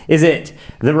wilderness? Is it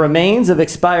the remains of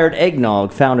expired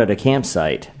eggnog found at a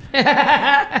campsite,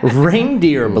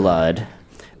 reindeer blood,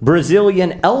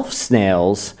 Brazilian elf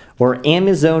snails, or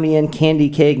Amazonian candy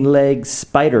cane leg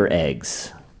spider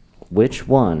eggs? Which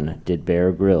one did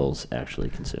Bear Grylls actually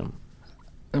consume?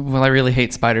 Well, I really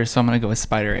hate spiders, so I'm going to go with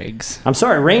spider eggs. I'm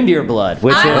sorry, reindeer blood,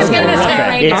 which I is was gonna say horrific.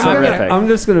 reindeer It's blood. horrific. I'm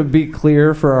just going to be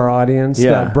clear for our audience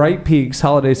Yeah. that Bright Peaks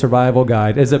Holiday Survival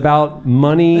Guide is about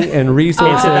money and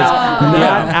resources, It's about- not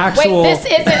yeah. actual Wait, this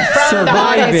isn't from the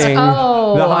holidays. surviving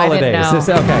Oh, the I holidays. didn't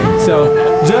know. Okay,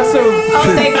 so just so Oh,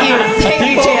 thank you.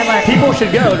 Thank you, Chandler. People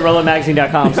should go to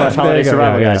ReloadMagazine.com/holiday There you go,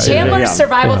 survival yeah, guide. yeah, yeah. Chandler's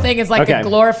survival Yeah. thing is like Okay. a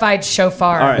glorified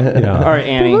shofar. All right, Yeah. all right,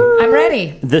 Annie. I'm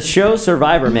ready. The show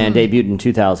Survivor Man debuted in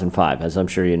 2005, as I'm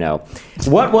sure you know.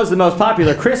 What was the most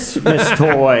popular Christmas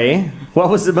toy? What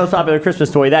was the most popular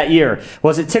Christmas toy that year?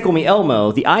 Was it Tickle Me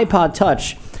Elmo, the iPod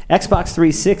Touch, Xbox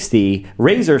 360,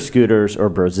 Razor scooters, or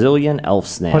Brazilian elf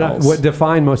snails? what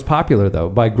defined most popular though?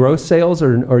 By gross sales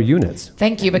or units?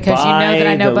 Thank you, because you By know that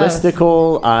I know the both.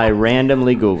 listicle I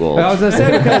randomly Googled. I was going to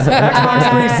say because Xbox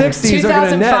 360s are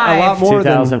going to net a lot more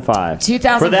than 2005.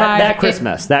 2005, For that it-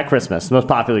 Christmas. That Christmas. The most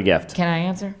popular gift. Can I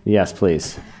answer? Yes,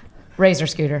 please. Razor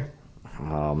scooter.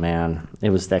 Oh, man.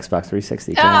 It was the Xbox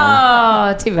 360.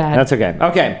 Oh, too bad. That's okay.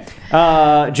 Okay.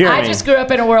 Jeremy. I just grew up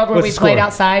in a world where What's we the played score?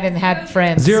 outside and had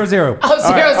friends. 0-0. Oh,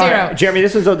 All right, 0-0. Jeremy,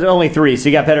 this was only 3, so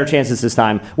you got better chances this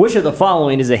time. Which of the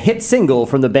following is a hit single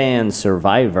from the band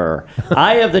Survivor?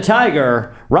 Eye of the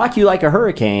Tiger, Rock You Like a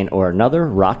Hurricane, or Another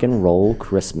Rock and Roll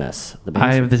Christmas? The band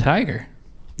Eye of the tiger.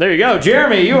 There you go.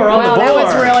 Jeremy, you are on Well, the board. that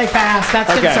was really fast.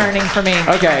 That's Okay. concerning for me.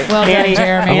 Okay. Well Annie- done,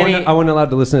 Jeremy. Annie- I wasn't allowed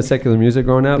to listen to secular music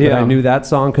growing up, but Yeah. I knew that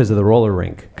song because of the roller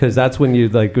rink. Because that's when you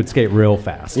would skate real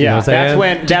fast. You know Yeah, what I'm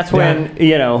saying? that's when,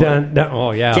 you know.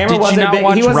 Oh yeah. Cameron Did you wasn't not a big,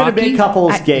 watch he wasn't a Rocky? big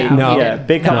couple skate. No. Yeah,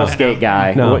 big couple No. skate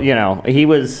guy. No. You know, he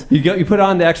was. You put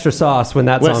on the extra sauce when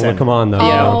that song Listen, would come on though.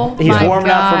 You Oh, know, he's my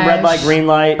warming up from red light, gosh. green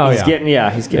light. Oh, he's yeah. getting.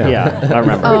 Yeah, I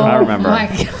remember. Oh, I remember. my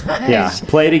gosh. Yeah,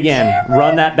 play it again.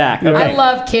 Run that back. Okay. I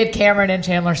love Kid Cameron and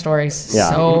Chandler stories Yeah.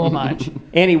 so much.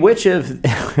 Annie, which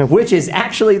is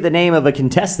actually the name of a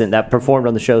contestant that performed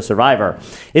on the show Survivor?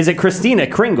 Is it Christina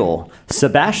Kringle,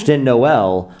 Sebastian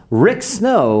Noel, Rick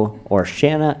Snow, or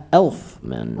Shanna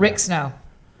Elfman? Rick Snow.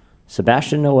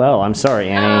 Sebastian Noel. I'm sorry,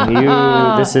 Annie.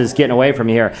 This is getting away from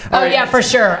you here. Oh, yeah, for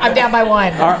sure. I'm down by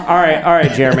one. All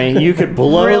right, Jeremy. You could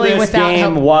blow Really, this without game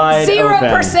help. wide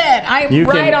 0%. open. I'm You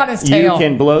right on his tail. You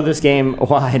can blow this game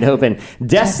wide open.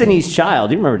 Destiny's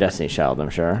Child. You remember Destiny's Child, I'm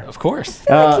sure. Of course. I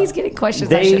feel like he's getting questions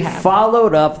I They should have.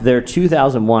 followed up their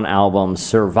 2001 album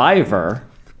Survivor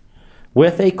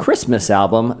with a Christmas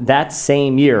album that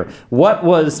same year. What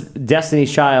was Destiny's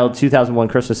Child 2001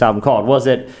 Christmas album called? Was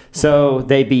it So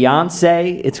They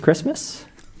Beyonce It's Christmas?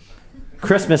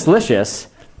 Christmaslicious,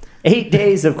 8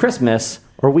 Days of Christmas,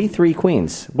 or We Three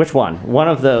Queens? Which one? One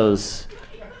of those.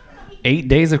 8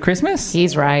 Days of Christmas?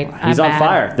 He's right. He's I'm on mad.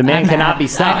 fire. The man I'm cannot mad. be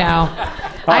stopped. I know.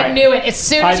 All I right. knew it. As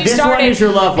soon as you This started. one is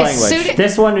your love as soon language. as-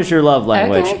 This one is your love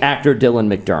language. Okay. Actor Dylan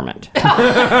McDermott.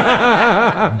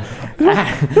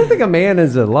 I don't think a man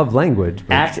is a love language.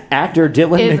 But Actor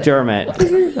Dylan Is-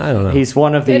 McDermott. I don't know. He's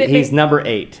one of the. Did it He's make- number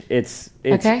 8. It's.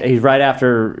 Okay. He's right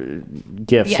after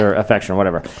gifts Yeah. or affection or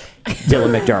whatever.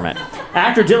 Dylan McDermott.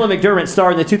 Actor Dylan McDermott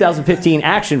starred in the 2015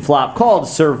 action flop called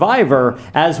Survivor,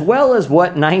 as well as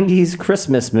what 90s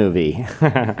Christmas movie?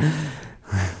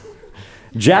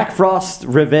 Jack Frost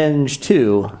Revenge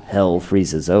 2, Hell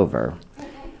Freezes Over.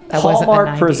 That wasn't the Hallmark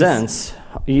 90s. presents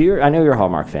I know you're a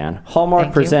Hallmark fan. Hallmark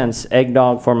Thank you. presents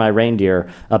Eggnog for My Reindeer,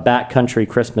 a Backcountry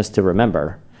Christmas to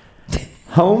Remember.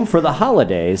 Home for the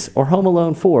Holidays or Home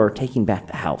Alone 4, Taking Back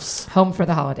the House. Home for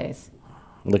the holidays.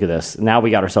 Look at this. Now we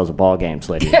got ourselves a ball game,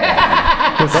 ladies.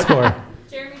 What's the score?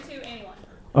 Jeremy 2, Annie 1.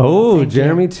 Oh,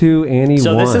 Jeremy 2, Annie 1.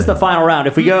 So this is the final round.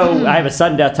 If we go, I have a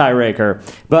sudden death tiebreaker.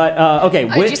 But, okay.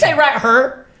 Did you say right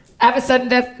her? I have a sudden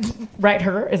death. Right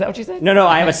her? Is that what you said? No,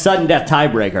 I have a sudden death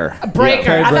tiebreaker.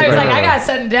 Breaker. I thought he was like, I got a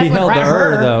sudden death He with held right the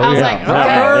her, her. though. I was Yeah.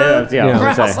 like, okay. Yeah, I I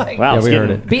was was saying, like, wow, Yeah, it's we getting-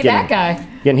 heard it. Beat that guy.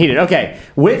 Getting heated. Okay,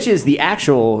 which is the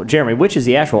actual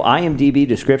IMDb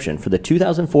description for the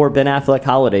 2004 Ben Affleck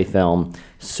holiday film,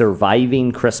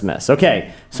 Surviving Christmas?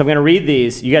 Okay, so I'm going to read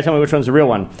these. You guys tell me which one's the real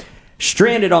one.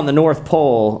 Stranded on the North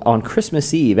Pole on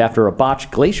Christmas Eve after a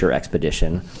botched glacier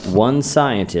expedition, one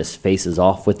scientist faces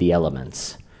off with the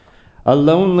elements. A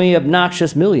lonely,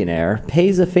 obnoxious millionaire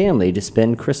pays a family to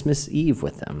spend Christmas Eve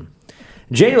with them.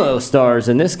 J-Lo stars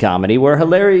in this comedy where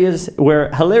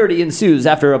hilarity ensues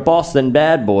after a Boston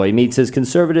bad boy meets his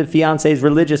conservative fiance's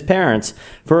religious parents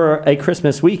for a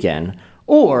Christmas weekend.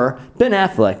 Or Ben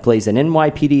Affleck plays an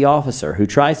NYPD officer who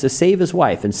tries to save his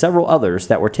wife and several others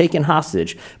that were taken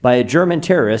hostage by a German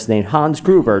terrorist named Hans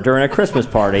Gruber during a Christmas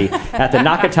party at the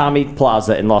Nakatomi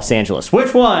Plaza in Los Angeles.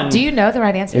 Which one Do you know the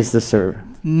right answer? is the sir?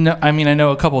 No, I mean I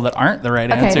know a couple that aren't the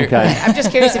right answer. Okay. I'm just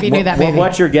curious if you knew that movie.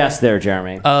 What's your guess there,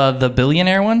 Jeremy? The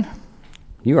billionaire one.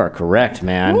 You are correct,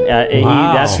 man. Wow.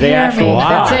 That's the Jeremy, actual.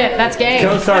 That's it. That's game.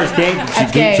 Co-stars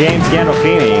That's game. James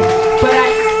Gandolfini.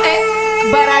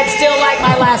 But I'd still like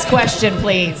my last question,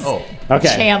 please. Oh. Okay.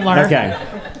 Chandler. Okay.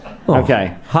 Oh,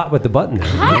 Okay. Hot with the button there.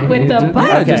 Hot with the button.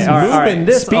 Yeah, Okay. just All right. moving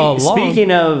this along.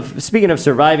 Speaking of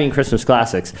surviving Christmas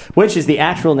classics, which is the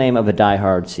actual name of a Die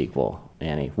Hard sequel,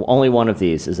 Annie? Only one of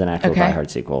these is an actual Okay. Die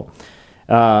Hard sequel.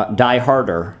 Die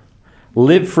Harder,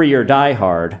 Live Free or Die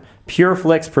Hard. Pure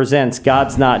Flix presents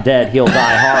God's Not Dead, He'll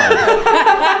Die Hard.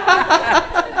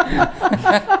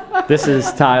 This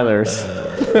is Tyler's.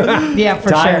 Yeah, for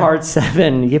Die sure. Hard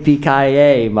 7,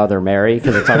 Yippee-Ki-Yay, Mother Mary,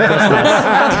 because it's on Christmas.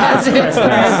 It's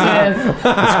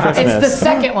Christmas. It's the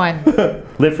second one.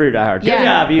 Live Free or Die Hard. Good Yeah.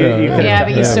 job. You could've Yeah, done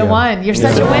but you it. still won. You're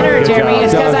such a winner, Good Jeremy. job.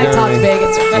 It's because Good I job, talked Jeremy. big.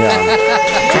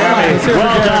 It's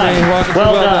Jeremy,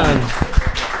 well done.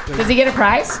 Does he get a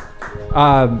prize?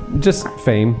 Just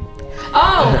fame.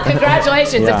 Oh,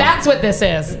 congratulations. Yeah. If that's what this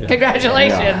is.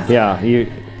 Congratulations. Yeah,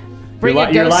 Bring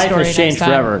a your ghost life story has changed next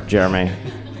time. forever, Jeremy.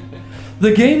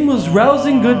 The game was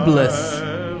rousing good bliss,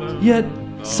 yet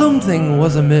something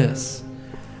was amiss.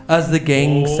 As the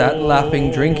gang sat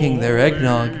laughing, drinking their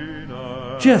eggnog,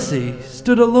 Jesse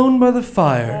stood alone by the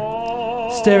fire,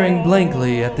 staring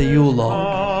blankly at the Yule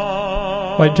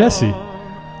log. Why, Jesse,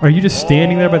 are you just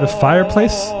standing there by the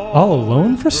fireplace all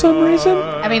alone for some reason?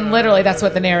 I mean, literally, that's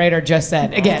what the narrator just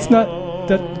said. Again. It's not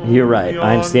that. You're right.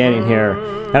 I'm standing here,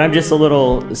 and I'm just a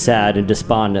little sad and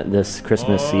despondent this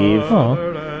Christmas Eve. Oh,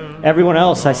 Everyone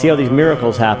else, I see all these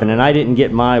miracles happen, and I didn't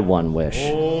get my one wish.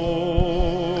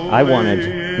 I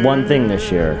wanted one thing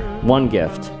this year, one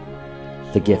gift,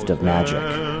 the gift of magic.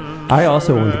 I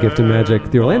also want the gift of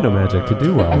Magic, the Orlando Magic, to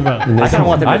do well. And I kind of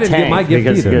want them to I didn't tank get my gift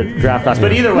because either. good draft class.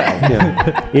 But either way,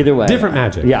 either way, Different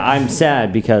magic. Yeah, I'm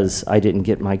sad because I didn't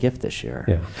get my gift this year.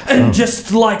 Yeah. And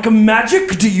just like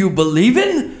magic, do you believe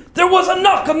in? There was a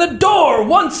knock on the door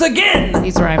once again.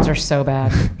 These rhymes are so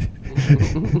bad.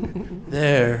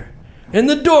 There, in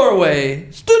the doorway,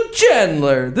 stood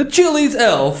Chandler, the Chili's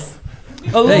elf,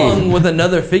 along with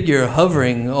another figure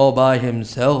hovering all by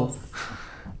himself.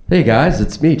 Hey guys,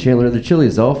 it's me, Chandler the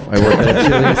Chili's elf. I work at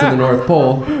Chili's in the North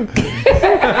Pole.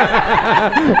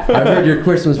 I heard your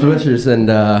Christmas wishes, and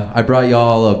I brought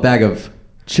y'all a bag of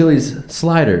Chili's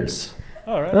sliders.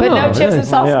 But no chips and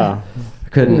salsa. Yeah.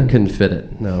 Couldn't fit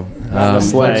it. No.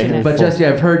 sleigh. But Jesse,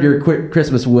 I've heard your quick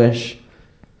Christmas wish,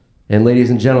 and ladies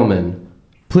and gentlemen,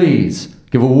 please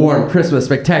give a warm Christmas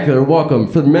spectacular welcome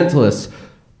for the mentalist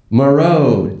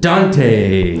Moreau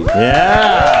Dante.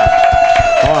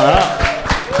 Yeah. Come on up.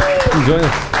 Enjoy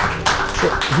this.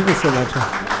 You can still mention.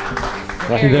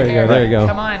 There you go. There you go.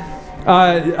 Come on.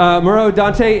 Moreau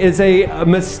Dante is a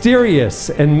mysterious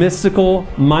and mystical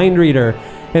mind reader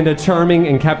and a charming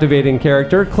and captivating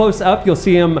character. Close up, you'll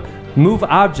see him move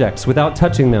objects without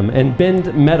touching them and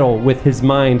bend metal with his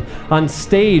mind. On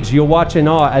stage, you'll watch in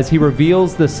awe as he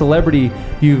reveals the celebrity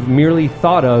you've merely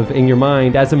thought of in your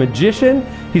mind. As a magician,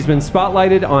 he's been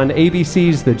spotlighted on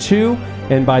ABC's The Chew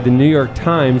and by the New York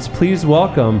Times. Please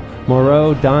welcome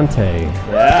Moreau Dante.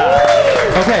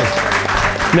 Okay,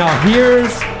 now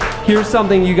here's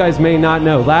something you guys may not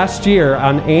know. Last year,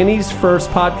 on Annie's first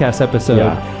podcast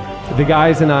episode, the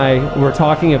guys and I were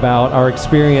talking about our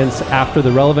experience after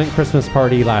the Relevant Christmas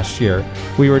party last year.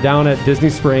 We were down at Disney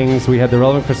Springs. We had the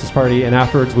Relevant Christmas party, and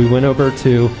afterwards we went over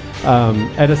to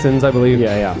Edison's, I believe.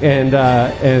 Yeah. And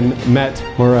met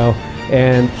Moreau,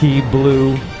 and he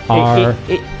blew our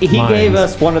He gave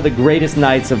us one of the greatest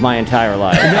nights of my entire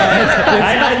life.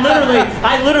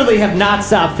 I literally have not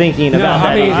stopped thinking about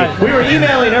that. We were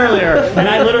emailing earlier, and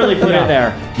I literally put in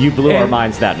there, "You blew our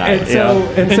minds that night."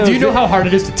 And do you know how hard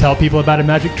it is to tell people about a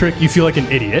magic trick? You feel like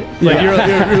an idiot. Like you're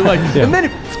like, and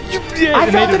then I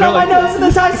felt it on my nose in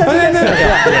the time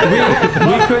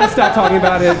we couldn't stop talking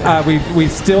about it. We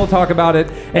still talk about it.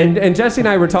 And Jesse and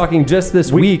I were talking just this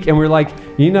week, and we're like,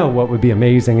 you know what would be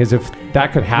amazing is if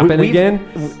that could happen again.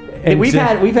 And we've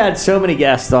had so many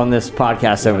guests on this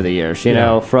podcast over the years, you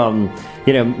know, from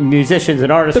musicians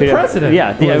and artists. The president.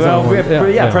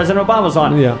 President Obama's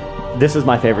on. Yeah. This is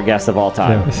my favorite guest of all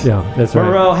time. Yeah, that's right.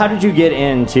 Moreau, how did you get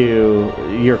into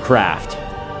your craft?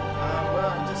 Well,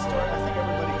 I just started. I think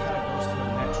everybody kind of goes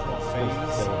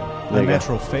through a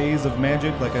natural phase of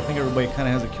magic. Like I think everybody kind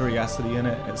of has a curiosity in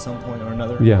it at some point or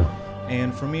another. Yeah.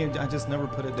 And for me, I just never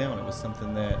put it down. It was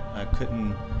something that I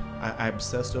couldn't. I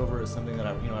obsessed over. It's something that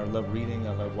I love reading.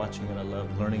 I love watching it. I love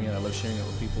learning it. I love sharing it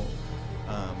with people.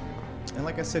 And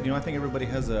like I said, I think everybody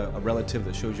has a relative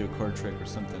that shows you a card trick or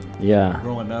something. Yeah.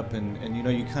 Growing up, and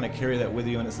you kind of carry that with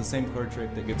you, and it's the same card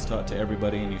trick that gets taught to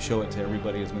everybody, and you show it to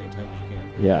everybody as many times as you can.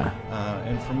 Yeah.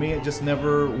 And for me, it just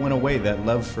never went away. That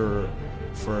love for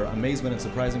amazement and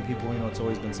surprising people, it's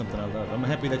always been something I love. I'm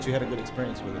happy that you had a good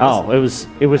experience with it. Oh, it was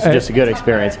just a good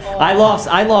experience. I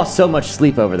lost so much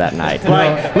sleep over that night.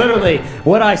 Like literally,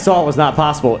 what I saw was not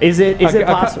possible. Is it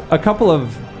possible? A couple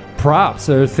of props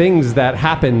or things that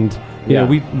happened.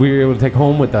 We were able to take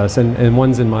home with us, and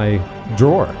one's in my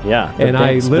drawer. Yeah. And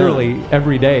I literally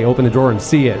every day open the drawer and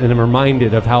see it, and I'm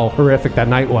reminded of how horrific that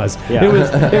night was. Yeah. It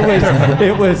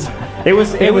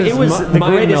was the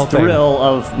greatest thrill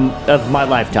of my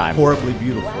lifetime. Horribly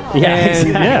beautiful. Yeah,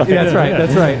 exactly. That's right.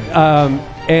 That's right.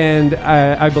 And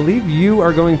I believe you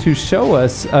are going to show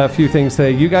us a few things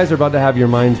today. You guys are about to have your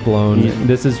minds blown.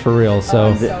 This is for real.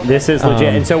 So this is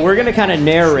legit. And so we're going to kind of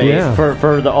narrate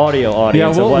for the audio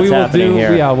audience of what's happening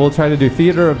here. Yeah, we'll try to do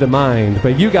theater of the mind.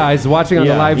 But you guys watching on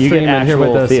the live stream and here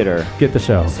with us, get the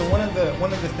show. So one of the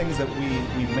things that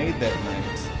we made that night,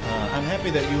 I'm happy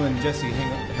that you and Jesse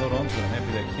held on to it. I'm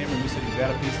happy that Cameron, you said you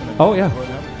got a piece in it. Oh, yeah.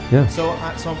 Yeah. So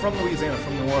I'm from Louisiana,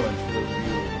 from New Orleans, for those of you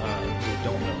who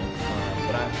don't know.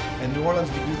 In New Orleans,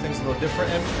 we do things a little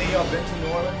different. And y'all been to New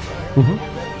Orleans?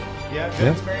 Yeah, good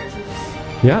experiences?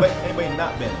 Yeah. But anybody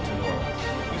not been to New Orleans?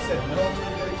 You said no to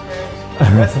a good experience?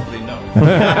 Aggressively no.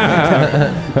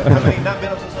 How many not been?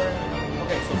 I'm so sorry.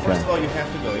 Okay, so first of all, you have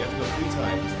to go. You have to go 3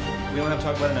 times. We don't have to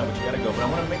talk about it now, but you got to go. But I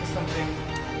want to make something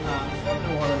from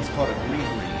New Orleans called a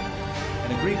gris-gris.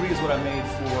 And a gris-gris is what I made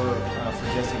for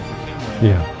Jesse and for Cameron.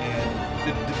 Yeah. And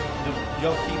did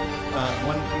y'all keep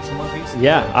one piece and one piece?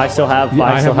 Yeah, I still have.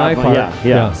 I still have my part.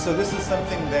 Yeah. So this is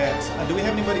something that. Do we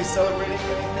have anybody celebrating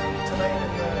anything tonight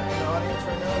in the audience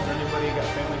right now? Is there anybody got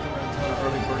family coming to town,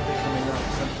 early birthday coming up,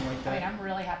 something like that? I'm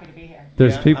really happy to be here.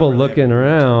 There's people really looking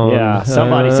around. Yeah,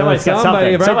 somebody's got something.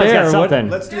 Right Somebody's there. got something.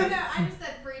 Let's do. I just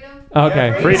said freedom. Okay.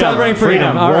 Yeah, Freedom. Celebrate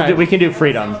freedom. All right. We can do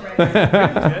freedom.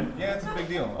 Yeah, it's a big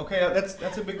deal. Okay,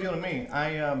 that's a big deal to me.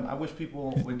 I wish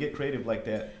people would get creative like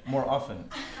that more often.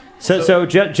 So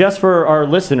just for our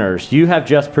listeners, you have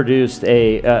just produced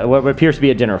what appears to be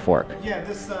a dinner fork. Yeah,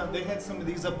 they had some of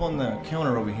these up on the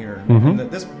counter over here. Mm-hmm.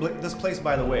 And this place,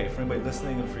 by the way, for anybody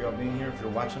listening and for y'all being here, if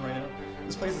you're watching right now,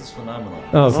 this place is phenomenal.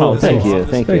 Oh, cool. Thank you.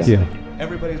 Thank you.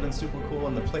 Everybody's been super cool,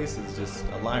 and the place is just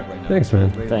alive right now. Thanks,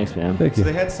 man. Thanks, man. Thank So you.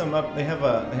 they had some up. They have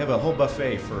a whole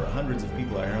buffet for hundreds of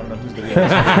people out here. I don't know who's gonna get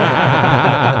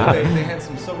it. They had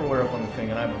some silverware up on the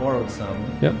thing, and I borrowed some.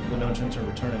 Yep. With no intention of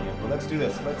returning it. But let's do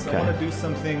this. I want to do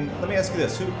something. Let me ask you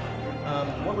this: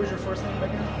 what was your first name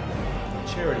again?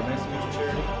 Charity. Nice to meet you,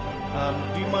 Charity.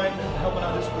 Do you mind helping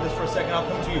out just with this for a second? I'll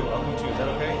come to you. Is that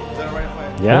okay? Is that all right if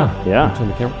I? Yeah. Turn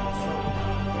the camera.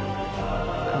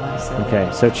 Okay,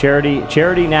 so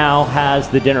Charity now has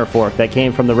the dinner fork that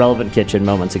came from the Relevant Kitchen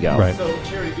moments ago. Right. So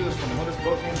Charity, do this for me. Hold this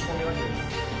both hands for me like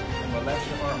this, and relax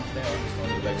your arms down. Just on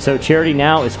your legs. So Charity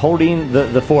now is holding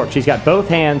the fork. She's got both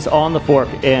hands on the fork,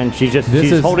 and she's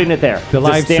holding it there. The It's a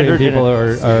live stream standard people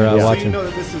dinner- are So you watching. know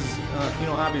that this is,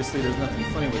 obviously there's nothing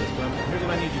funny with this, but here's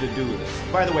what I need you to do with this.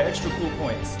 By the way, extra cool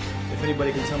points. If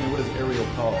anybody can tell me, what does Ariel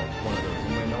call one of those?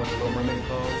 Anybody know what the Little Mermaid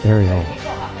calls? Ariel.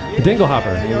 The Dingle Hopper.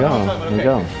 Yeah, There you know what I'm go. talking about. There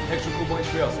you Okay. go. Extra cool points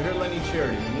for y'all. So here's what I need,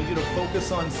 Charity. I need you to focus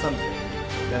on something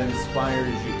that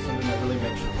inspires you, something that really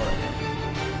makes your heart happy.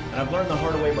 And I've learned the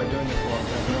hard way by doing this for a long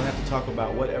time. We don't have to talk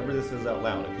about whatever this is out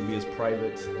loud. It can be as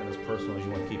private and as personal as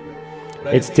you want to keep it.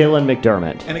 It's Dylan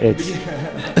McDermott. And it It's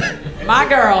can be, My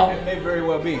girl. It may very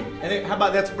well be. And how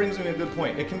about that brings me to a good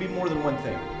point. It can be more than one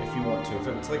thing if you want to. If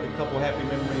it's like a couple happy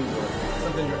memories or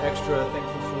something you're extra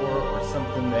thankful for or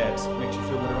something that makes you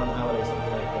feel good around the holidays,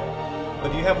 something like that.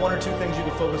 But do you have one or two things you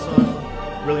can focus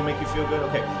on, really make you feel good?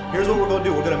 Okay, here's what we're going to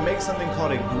do. We're going to make something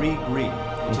called a gree-gree,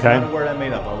 which is not a word I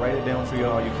made up. I'll write it down for you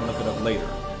all. You can look it up later.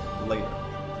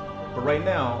 But right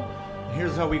now,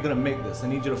 here's how we're going to make this. I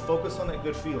need you to focus on that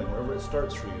good feeling wherever it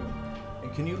starts for you.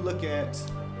 And can you look at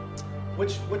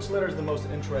which letter is the most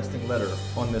interesting letter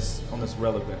on this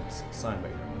relevant sign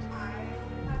right now?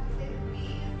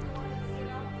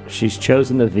 She's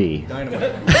chosen the V.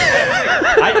 Dynamite.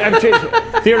 I'm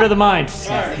theater of the mind.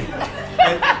 Sorry.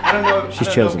 I don't know. She's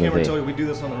I don't chosen know if the Cameron V. told you we do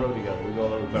this on the road together. We go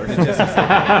all over. Do this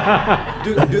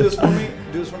for me.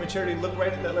 Do this for me, Charity. Look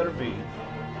right at that letter V.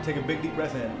 Take a big deep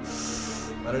breath in.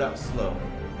 Let it out slow.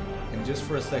 And just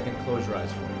for a second, close your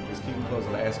eyes for me. Just keep them closed.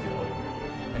 I'll ask you to open.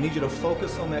 I need you to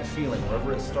focus on that feeling,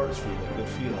 wherever it starts for you, that good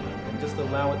feeling, and just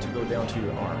allow it to go down to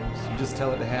your arms. You just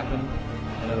tell it to happen,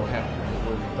 and it'll happen. Because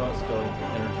where your thoughts go,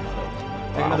 energy flows.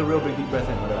 Take another real big deep breath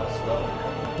in. Let it out slow.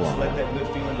 Just let that good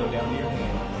feeling go down to your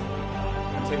hands.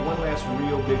 And take one last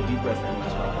real big deep breath in.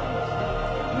 That's what I promise.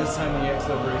 And this time when you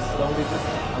exhale very slowly, just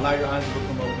allow your eyes to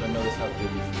become open and notice how good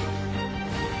you feel.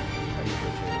 How do you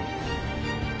feel,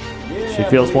 Charity? Yeah, She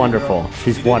feels wonderful.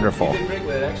 She's wonderful. You did great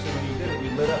with it. Actually, when you did it, we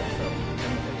lit up. So,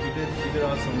 and you did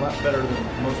awesome, a lot better than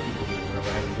most people do whenever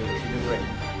I have to do this. You did great.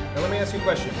 Now, let me ask you a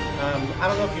question. I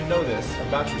don't know if you know this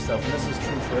about yourself, and this is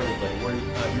true for everybody. Where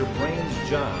your brain's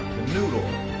job, the noodle,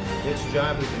 its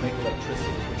job is to make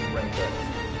electricity, is what your brain does.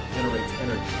 It generates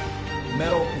energy.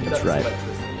 Metal conducts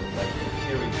electricity, like it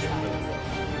carries it.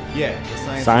 Yeah,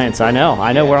 the Science. I know.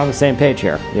 We're on the same page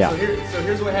here. Yeah. So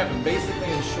here's what happened.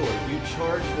 Basically, in short, you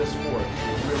charge this fork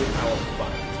with really powerful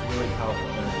fire. It's really powerful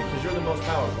energy because you're the most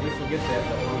powerful. We forget that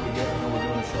when we get when we're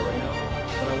doing a show right now.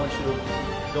 But I want you to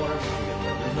don't ever forget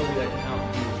that. There's nobody that can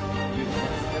outdo you.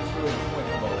 That's really the point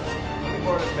of all this. Let me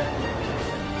borrow this back from you.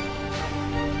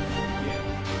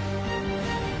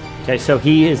 Yeah. Okay, so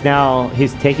he's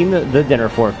taking the dinner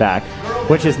fork back,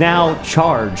 which is now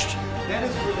charged. That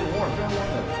is really warm. Don't warm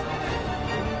that.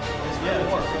 It's really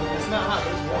warm. It's not hot,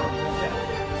 but it's warm.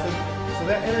 Yeah. So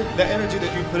that energy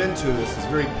that you put into this is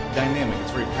very dynamic.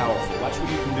 It's very powerful. Watch what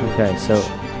you can do. Okay, so you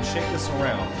can shake this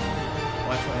around.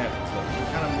 Watch what happens. Look, you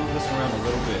can kind of move this around a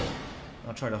little bit.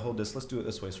 I'll try to hold this. Let's do it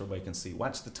this way so everybody can see.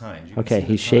 Watch the times. Okay,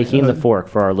 he's shaking the fork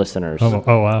for our listeners. Oh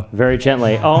wow! Very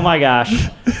gently. Oh my gosh!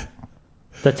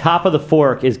 The top of the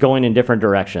fork is going in different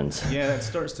directions. Yeah, that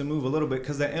starts to move a little bit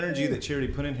because that energy that Charity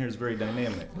put in here is very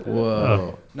dynamic.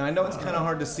 Whoa. Now, I know it's kind of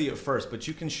hard to see at first, but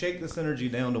you can shake this energy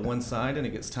down to one side and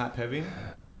it gets top heavy.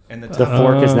 And The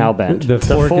fork is now bent. The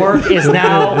fork is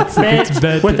now bent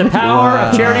with the power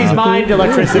of Charity's mind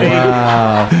electricity.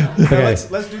 Wow. Now, let's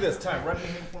do this. Ty, rub your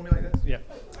hand for me like this. Yeah.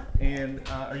 And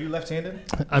are you left-handed?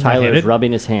 I'm Tyler's right-handed.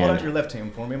 rubbing his Hold out hand. your left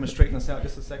hand for me. I'm going to straighten this out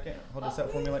just a second. Hold this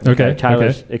out for me like Okay. that.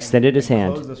 Tyler's extended his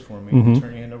And Close hand. this for me. Mhm.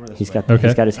 Turn your hand over this He's way.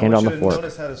 got his hand on the I want you to fork.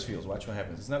 notice how this feels. Watch what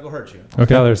happens. It's not going to hurt you.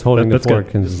 Okay. Tyler's holding the That's good.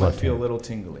 fork in This his might left feel a hand. little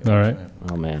tingly. All Watch right. what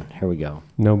happens. Oh man, here we go.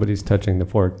 Nobody's touching the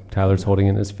fork. Tyler's holding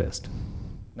it in his fist.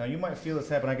 Now you might feel this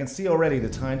happen. I can see already the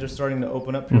tines are starting to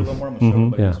open up here a little more. I'm going to show Mhm.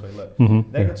 everybody Yeah. this way. Look.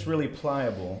 Mhm. That Yeah. gets really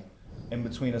pliable in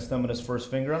between his thumb and his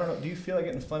first finger. I don't know. Do you feel like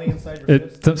getting funny inside your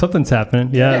fist? Something's happening.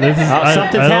 Yeah, this is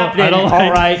Something's happening.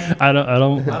 All right. I don't. I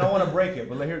don't want to break it,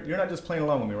 but you're not just playing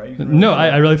along with me, right? You can No, feel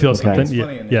I really feel it. something. It's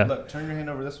funny in there. Yeah. Look, turn your hand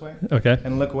over this way. Okay.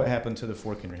 And look what happened to the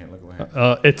fork in your hand. Look what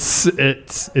happened.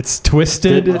 It's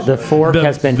twisted. The fork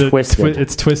has been twisted.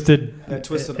 It's twisted. That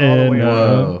twisted all the way and,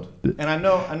 around. And I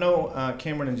know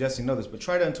Cameron and Jesse know this, but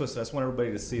try to untwist it. I just want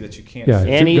everybody to see that you can't. Yeah. feel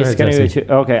it. Annie Go is ahead, going Jesse.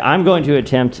 to. Okay, I'm going to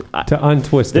attempt. To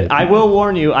untwist it. I will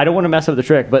warn you. I don't want to mess up the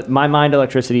trick, but my mind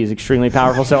electricity is extremely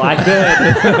powerful, so I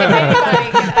could.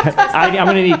 I'm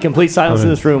going to need complete silence in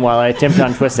this room while I attempt to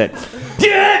untwist it.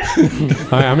 All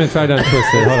right, I'm going to try to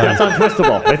untwist it. Hold on. That's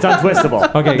untwistable. It's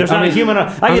untwistable. Okay, There's I not mean- a human.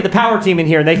 I get the power team in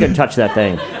here, and they couldn't touch that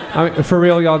thing. I mean, for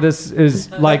real, y'all, this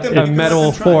is like them- a you can metal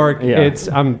let them try. fork. Yeah. It's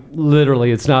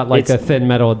it's not like It's- a thin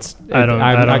metal. I can't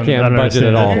budget understand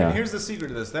at all. that. Here's the secret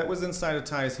to this. That was inside of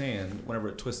Ty's hand whenever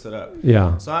it twisted up.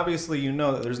 Yeah. So obviously you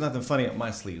know that there's nothing funny up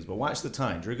my sleeves, but watch the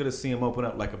tines. You're going to see them open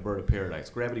up like a bird of paradise.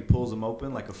 Gravity pulls them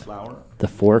open like a flower. The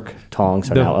fork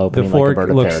tongs are now The opening fork like a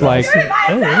bird looks of paradise. like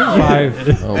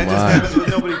 5. Oh That just my. happens with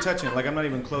nobody touching it. Like I'm not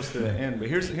even close to the end. But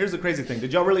here's the crazy thing.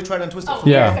 Did y'all really try to untwist it? For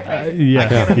Yeah.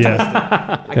 real?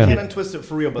 Yeah. I can't untwist it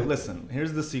for real. But listen,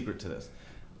 here's the secret to this.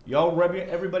 Y'all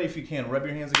everybody if you can, rub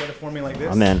your hands together for me like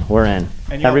this. I'm in. We're in.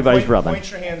 And y'all Everybody's rubbing.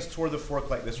 Point your hands toward the fork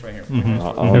like this right here.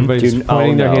 Everybody's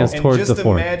pointing their hands towards the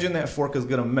fork. And just imagine that fork is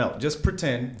going to melt. Just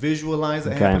pretend. Visualize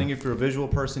it happening if you're a visual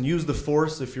person. Use the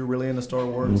Force if you're really into Star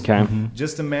Wars. Okay.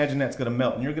 Just imagine that's going to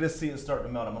melt. And you're going to see it start to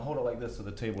melt. I'm going to hold it like this so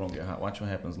the table don't get hot. Watch what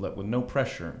happens. Look, with no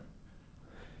pressure.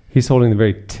 He's holding the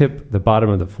very tip, the bottom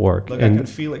of the fork. Look, I can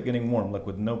feel it getting warm. Look,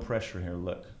 with no pressure here.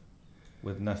 Look.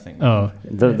 With nothing. Oh,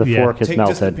 the fork is take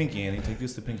melted. Just the pinky, Annie. Take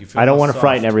just the pinky. I don't want to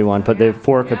frighten everyone, but the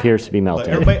fork appears to be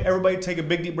melting. Look, everybody take a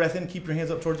big deep breath in. Keep your hands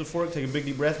up towards the fork. Take a big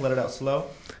deep breath. Let it out slow.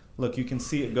 Look, you can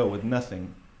see it go with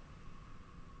nothing.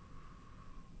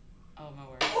 Oh, my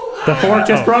word. The fork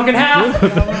just broke in half.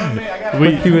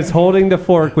 He was holding the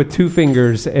fork with 2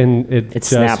 fingers, and it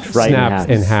just snapped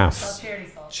in half.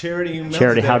 Charity,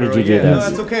 how did you do this? this? No,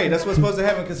 that's okay. That's what's supposed to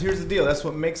happen because here's the deal. That's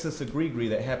what makes us agree,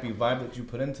 that happy vibe that you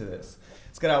put into this.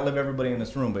 It's got to outlive everybody in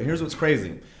this room. But here's what's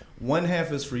crazy. One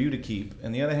half is for you to keep,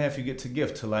 and the other half you get to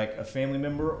gift to like a family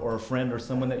member or a friend or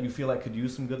someone that you feel like could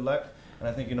use some good luck. And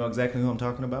I think you know exactly who I'm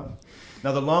talking about.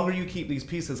 Now, the longer you keep these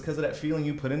pieces, because of that feeling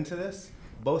you put into this,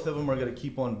 both of them are going to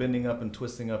keep on bending up and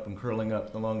twisting up and curling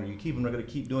up. The longer you keep them, they're going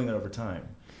to keep doing it over time.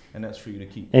 And that's for you to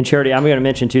keep. And Charity, I'm going to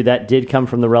mention too that did come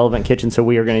from the Relevant Kitchen, so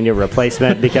we are going to need a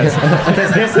replacement because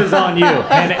this is on you. He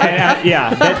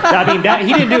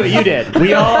didn't do it, you did.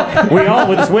 We all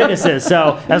was witnesses.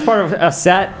 So that's part of a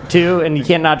set too, and you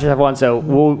can't not just have one. So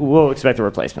we'll expect a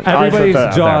replacement. Everybody's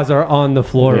jaws are on the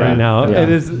floor right now. Yeah.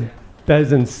 That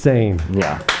is insane.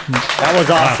 Yeah, that was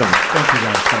awesome. Thank you,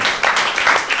 guys. Thanks.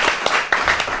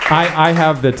 I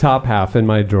have the top half in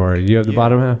my drawer. You have the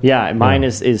bottom half? Yeah, mine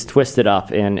is twisted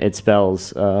up and it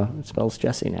spells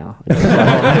Jesse now. It's really,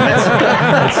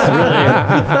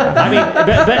 I mean,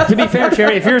 but to be fair,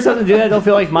 Cherry, if you're something to do that, don't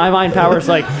feel like my mind power is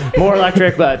like more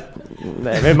electric, but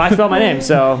it might spell my name.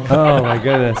 So. Oh my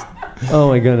goodness.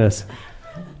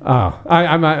 Oh,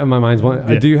 my mind's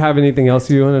one. Do you have anything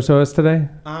else you want to show us today?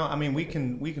 I mean, we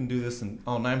can do this, and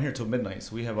I'm here till midnight,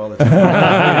 so we have all the time.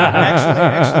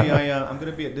 Actually, I'm going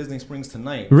to be at Disney Springs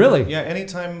tonight. Really? Yeah.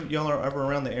 Anytime y'all are ever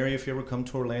around the area, if you ever come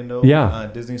to Orlando,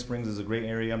 Disney Springs is a great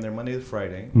area. I'm there Monday to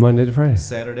Friday.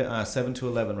 Saturday, 7 to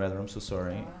 11 rather. I'm so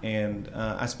sorry. And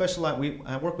I specialize.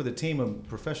 I work with a team of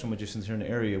professional magicians here in the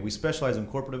area. We specialize in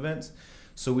corporate events,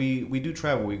 so we do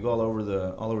travel. We go all over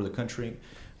the country.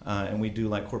 And we do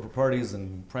like corporate parties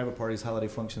and private parties, holiday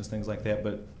functions, things like that.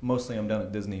 But mostly I'm down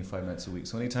at Disney 5 nights a week.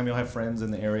 So anytime you'll have friends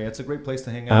in the area, it's a great place to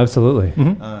hang out. Absolutely.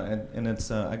 Mm-hmm. And it's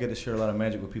I get to share a lot of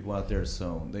magic with people out there.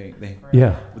 So they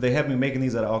have me making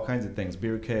these out of all kinds of things: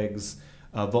 beer kegs,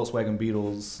 Volkswagen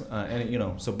Beetles,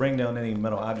 so bring down any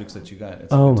metal objects that you got.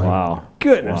 It's wow,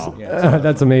 goodness, wow. Yeah,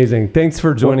 that's amazing. Thanks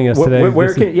for joining us today.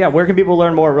 Where can people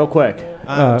learn more, real quick?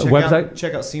 Website?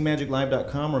 Check out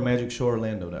cmagiclive.com or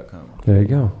magicshoworlando.com. There you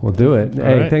go. We'll do it. All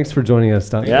hey, right. Thanks for joining us,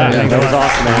 Doc. Yeah, that was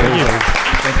awesome, man.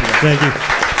 Thank you.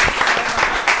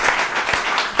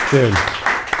 Dude,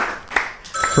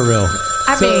 for real.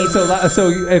 So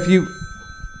if you,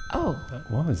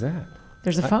 what was that?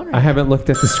 There's a phone ringing. I haven't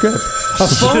looked at the script. A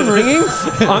phone ringing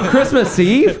on Christmas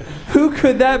Eve? Who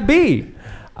could that be?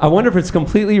 I wonder if it's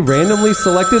completely randomly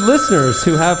selected listeners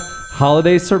who have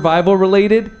holiday survival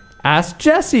related Ask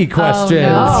Jesse questions.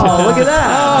 Oh, no. Look at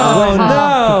that. Oh,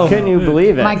 no. Can you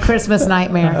believe it? My Christmas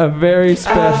nightmare. A very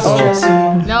special.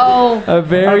 No. A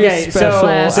very special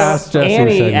Ask Jesse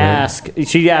Annie segment.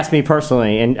 she asked me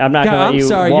personally, and I'm not going to let you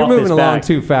sorry, walk you're moving this along back.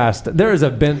 too fast. There is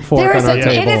a bent fork on our table.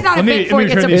 It is not a bent fork.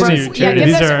 It's a broken.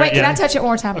 Wait, can I touch it one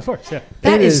more time? Of course, yeah.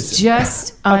 That is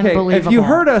just unbelievable. If you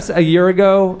heard us a year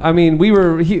ago, I mean, we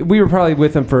were probably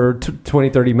with him for 20,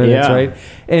 30 minutes, right?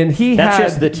 And That's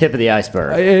just the tip of the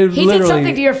iceberg. He did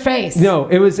something to your face. No,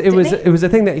 it was a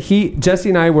thing that Jesse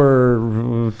and I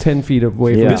were 10 feet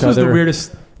away from each other. This was the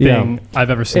weirdest thing I've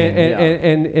ever seen.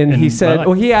 And he said,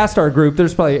 he asked our group.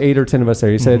 There's probably 8 or 10 of us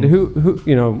there. He said,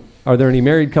 who are there any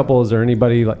married couples or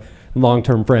anybody like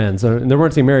long-term friends? And there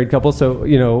weren't any married couples, so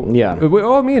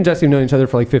me and Jesse have known each other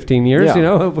for like 15 years.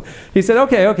 He said,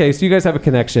 okay, so you guys have a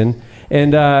connection,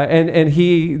 and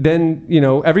he then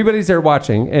everybody's there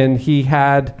watching, and he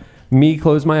had me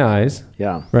close my eyes,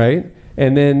 right,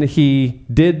 and then he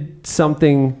did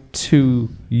something to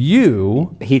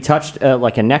you. He touched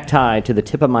like a necktie to the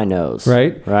tip of my nose,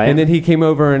 right, and then he came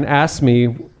over and asked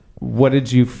me, what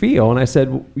did you feel? And I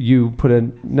said, you put a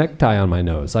necktie on my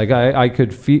nose. Like I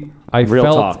could feel I Real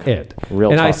felt talk. it.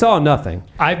 Real and I talk. saw nothing.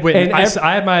 I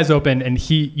had my eyes open, and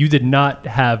you did not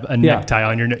have a necktie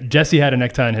on your neck. Jesse had a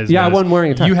necktie on his. Yeah, I nose. wasn't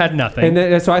wearing a tie. You had nothing. And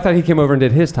then, so I thought he came over and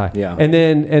did his tie. Yeah. And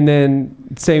then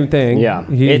same thing. Yeah,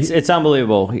 it's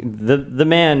unbelievable. The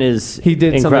man is He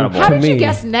did something incredible. How to did you me.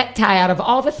 guess necktie out of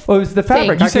all the Well, it was the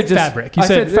fabric. things? I You said could just- fabric. You I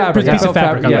said said fabric. you I said felt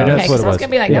fabric. fabric. Yeah, Okay, that's what it I was was. going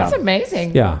to be like, Yeah. that's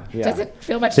amazing. Yeah. Doesn't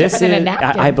feel much This different is, than a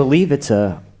napkin. I believe it's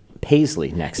a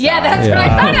paisley next yeah, time. that's what I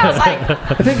thought. I was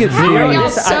like, I think it's how are y'all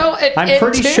This- so I'm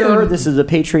pretty in sure tune? this is a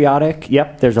patriotic.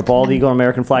 Yep, there's a bald eagle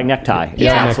American flag necktie.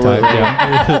 Yeah. absolutely.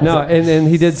 Yeah. No, and then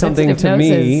he did something to Sensitive me,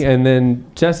 noses. and then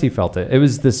Jesse felt it. It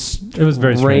was this. It was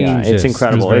very strange. Yeah, it's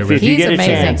incredible. It was If very you weird. get a He's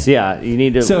amazing. chance, yeah, you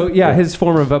need to. So yeah, his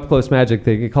form of up close magic,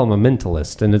 they call him a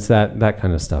mentalist, and it's that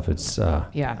kind of stuff. It's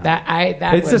Yeah, that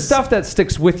it's the was, stuff that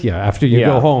sticks with you after you Yeah.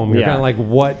 go home. You're Yeah. kind of like,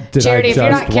 what did Charity, I if just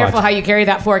you're not careful watch? how you carry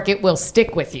that fork, it will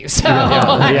stick with you. So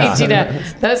I Yeah. need you to.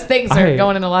 Those things are I-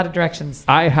 going in a lot of directions.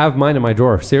 I have mine in my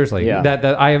drawer. Seriously, Yeah. that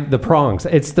I have the prongs.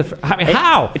 It's the I mean,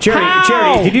 how? Charity, How?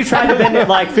 Charity, did you try to bend it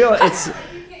like feel it's?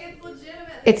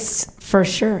 It's for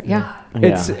sure. Yeah.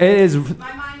 It is My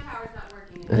mind power's not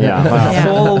working. Yeah, wow. Yeah.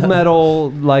 full metal.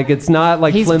 Like it's not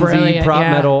like He's flimsy brilliant, prop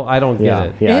yeah. metal. I don't Yeah. get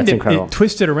it. Yeah, and it's incredible. It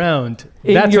twisted around.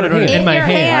 In That's your what I don't hand. in my In your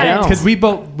hand. hand. Because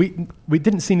we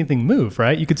didn't see anything move,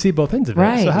 right? You could see both ends of it.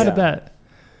 Right. So how Yeah. did that?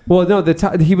 Well, no, the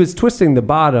top, he was twisting the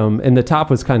bottom, and the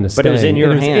top was kind of. But it was in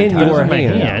your hand. In It was your in my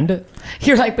hand. hand.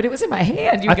 You're like, but it was in my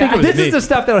hand. You I think guys. it was This is the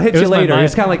stuff that'll hit It you was my later. mind.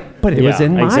 It's kind of like, but it was Yeah,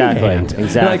 in my exactly, hand.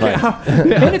 exactly. Like, how-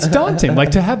 And it's daunting.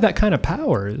 Like to have that kind of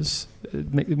powers,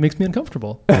 it makes me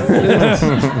uncomfortable.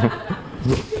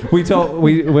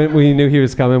 when we knew he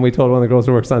was coming, we told one of the girls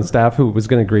who works on staff who was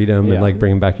going to greet him Yeah. and like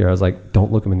bring him back here. I was like,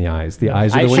 don't look him in the eyes. The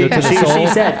eyes are the window to the soul. She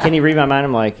said, "Can you read my mind?"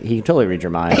 I'm like, "He can totally read your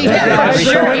mind." Yeah,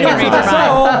 sure, he can read your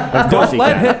mind. Of course Don't he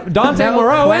let can. him, Dante No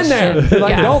Moreau in there. question. Like,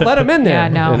 Yeah. don't let him in there. Yeah,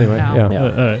 no, Anyway, no. yeah. Yeah.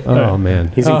 All right. Oh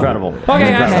man, He's incredible.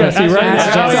 Okay, ask Jesse, right? Ask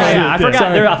Oh, Jesse. yeah, I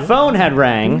forgot. There, a phone had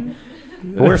rang.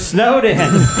 We're snowed in.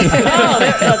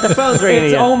 The phone's ringing.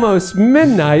 It's again. almost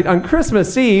midnight on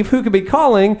Christmas Eve. Who could be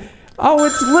calling? Oh,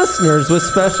 it's listeners with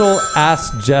special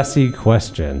Ask Jesse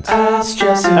questions.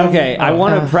 Okay, I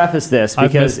want to preface this I've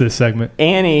because missed this segment.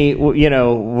 Annie,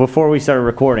 before we started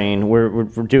recording, we're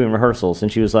doing rehearsals,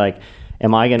 and she was like,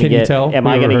 "Am I going to Can you get? tell Am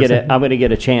we I were going to get rehearsing? it? I'm going to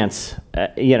get a chance,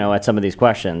 at some of these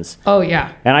questions." Oh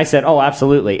yeah. And I said, "Oh,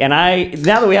 absolutely." And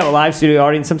now that we have a live studio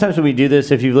audience, sometimes when we do this,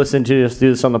 if you've listened to us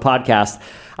do this on the podcast,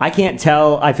 I can't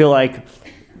tell. I feel like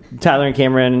Tyler and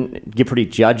Cameron get pretty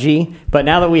judgy, but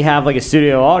now that we have like a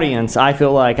studio audience, I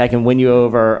feel like I can win you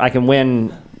over. I can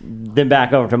win them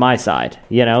back over to my side,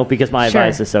 because my Sure.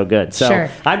 advice is so good. So Sure.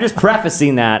 I'm just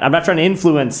prefacing that. I'm not trying to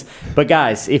influence, but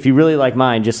guys, if you really like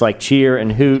mine, just like cheer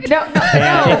and hoot. No,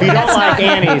 And if you don't that's like not-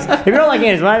 Annie's, I'm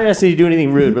not necessarily do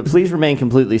anything rude, but please remain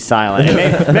completely silent.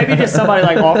 And maybe just somebody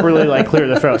like awkwardly like clear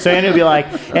the throat. So Annie will be like,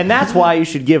 and that's why you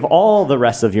should give all the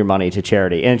rest of your money to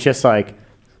charity. And it's just like,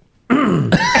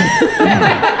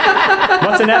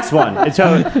 what's the next one? And so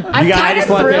I'm I kind just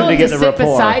of want them thrilled to to get the sit rapport.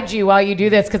 beside you while you do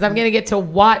this because I'm going to get to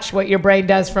watch what your brain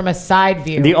does from a side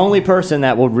view. The only person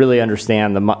that will really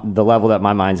understand the level that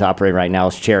my mind's operating right now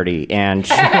is Charity, and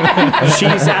she's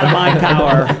out of mind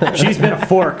power. She's been a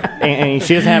fork, and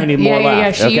she doesn't have any more yeah.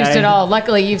 left. She okay? used it all.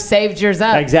 Luckily, you've saved yours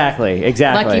up. Exactly.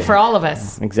 Lucky for all of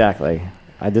us. Exactly.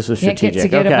 This was Can't strategic. get to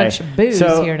get okay. a bunch of booze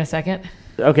so, here in a second.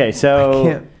 Okay, so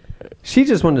Can't- She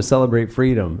just wanted to celebrate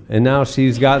freedom, and now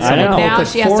she's got some I know. Now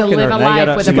occultic she has to fork in live her. a Now you life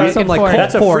gotta- with she a got broken some, like, fork.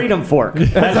 that's a fork. freedom fork.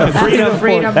 That's a freedom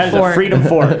freedom That is a fork. freedom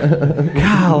fork.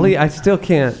 Golly, I still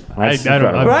can't. I That's don't.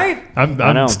 incredible. Right? I'm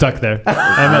know. stuck there.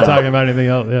 I'm not talking about anything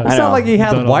else. Yeah. It's know. not like he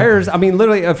Don't had know. wires. I mean,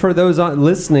 literally, for those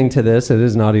listening to this, it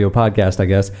is an audio podcast, I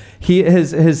guess. His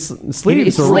sleeves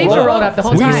His were sleeves rolled were up. rolled up the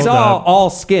whole We time. saw all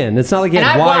skin. It's not like he And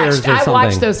had wires or something. I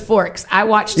watched those forks. I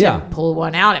watched him Yeah. pull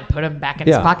one out and put them back in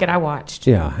Yeah. his pocket. I watched.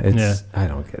 Yeah, it's. Yeah. I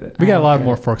don't get it. We got a lot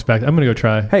more forks back. I'm gonna go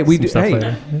try. Hey, we some do. stuff Hey,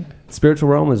 later. spiritual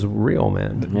realm is real,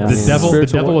 man. Yeah. I The mean, devil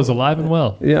spiritual- is alive and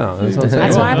well. Yeah, that's what I'm saying.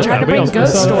 That's why I'm Well, trying to we bring also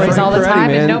ghost saw stories all the Frank time,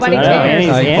 Peretti, and man. nobody I know,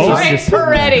 cares. Annie's- Frank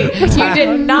Peretti. You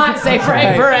did not say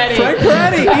Frank Peretti. Frank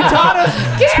Peretti, he taught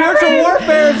us spiritual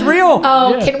warfare is real.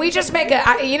 Oh, can we just make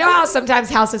you know how sometimes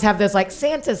houses have those like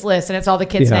Santa's list and it's all the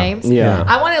kids' Yeah. names? Yeah.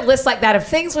 I want a list like that of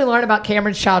things we learn about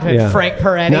Cameron's childhood. Yeah. Frank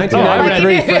Peretti.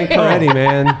 1993, Like- Frank Peretti,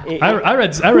 man.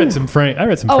 I read some Frank. I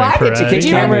read some Oh, Frank I did too. Peretti. Did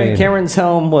you remember- Cameron's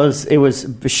home was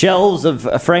shelves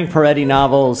of Frank Peretti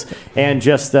novels and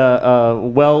just a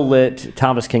well lit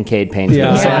Thomas Kincaid painting.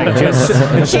 Yeah. So, like,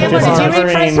 just Chandler, did you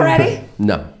read Frank covering- Peretti?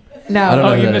 No. No. I don't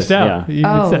know Oh, who you that missed is. out. Yeah.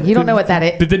 You missed out. You don't know what that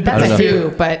is. Didn't That's put a the do, fear-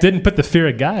 but didn't put the fear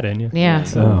of God in you. yeah. Oh,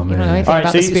 You don't know man. anything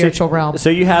about the spiritual realm. So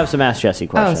you have some Ask Jesse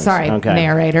questions. sorry,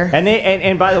 narrator.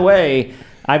 And by the way,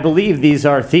 I believe these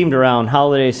are themed around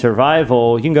holiday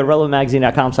survival. You can go to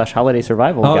relevantmagazine.com/holiday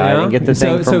survival guide and get the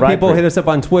thing from So people Bradford. hit us up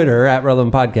on Twitter at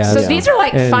Relevant Podcast. So these are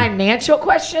like And- financial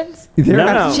questions? They're No,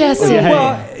 not- no. Jesse. Yeah,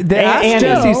 Well, the Ask Annie.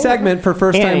 Jesse segment for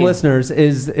first-time Annie. listeners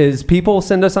is people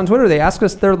send us on Twitter. They ask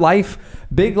us their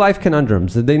big life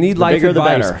conundrums. They need life bigger, the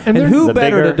advice. better. And who The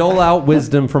better bigger- to dole out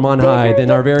wisdom from on high than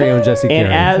our very own Jesse And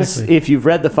Karen? as if you've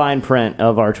read the fine print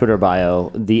of our Twitter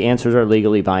bio, the answers are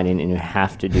legally binding, and you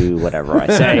have to do whatever I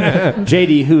say.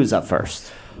 JD, who's up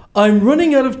first? I'm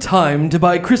running out of time to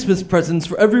buy Christmas presents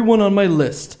for everyone on my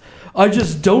list. I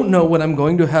just don't know when I'm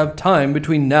going to have time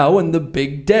between now and the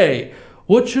big day.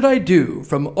 What should I do?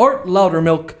 From Art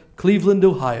Loudermilk, Cleveland,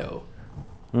 Ohio.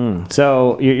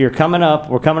 So you're coming up.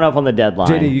 We're coming up on the deadline.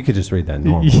 JD, you could just read that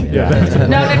normally. No.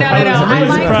 I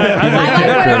like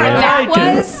whatever that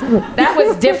was. That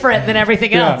was different than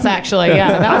everything else, actually.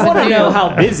 Yeah, that was I want to new. know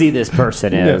how busy this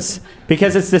person is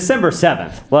because it's December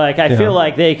 7th. Like I feel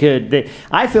like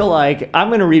I feel like I'm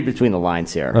going to read between the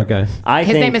lines here. Okay.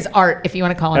 His name is Art, if you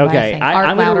want to call him by a Okay, thing. Art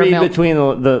I'm going to read Loudermilk. between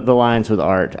the lines with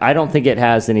Art. I don't think it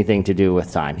has anything to do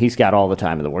with time. He's got all the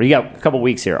time in the world. You got a couple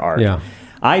weeks here, Art. Yeah.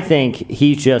 I think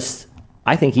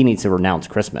he needs to renounce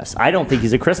Christmas. I don't think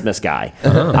he's a Christmas guy.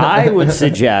 I would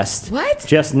suggest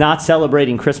just not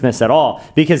celebrating Christmas at all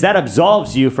because that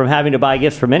absolves you from having to buy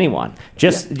gifts from anyone.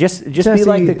 Just be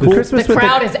like the cool. Christmas The with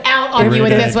crowd is out on you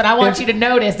with this one. I want you to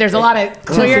notice there's a lot of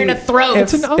clearing of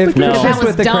throats. If That Christmas was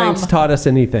with the dumb. Cranks taught us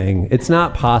anything, it's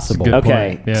not possible good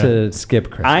Okay. point. Yeah. to skip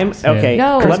Christmas. I'm okay.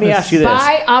 No, Let me ask you this.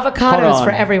 buy avocados Hold on.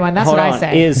 for everyone. That's Hold what I on.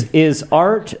 say. Is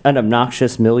Art an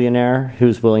obnoxious millionaire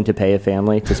who's willing to pay a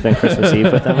family to spend Christmas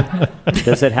Eve with them?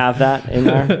 Does it have that in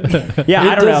there? Yeah,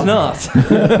 I don't does know.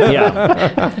 not.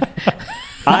 Yeah.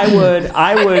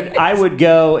 I would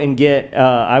go and get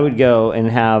I would go and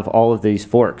have all of these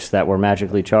forks that were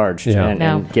magically charged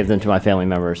and give them to my family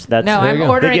members. That's No, I'm the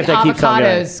ordering gift that keeps on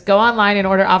going. avocados. Go online and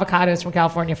order avocados from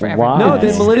California for everyone. Wow. No, the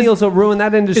millennials will ruin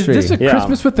that Is industry. this a Yeah.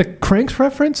 Christmas with the Cranks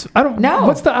reference? I don't No.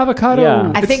 What's the avocado?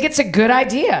 Yeah. I think it's a good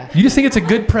idea. You just think it's a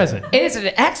good present. It is an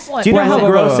excellent. Do you know how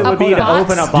present. gross it would be to box?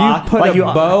 open a Do you box? put like a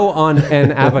bow on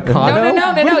an avocado?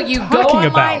 No. What are You you go talking online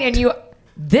about? and you.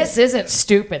 This isn't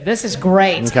stupid. This is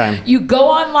great. Okay. You go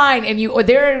online and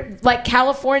they're like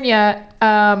California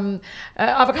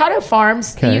avocado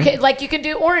farms. Okay. You can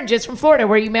do oranges from Florida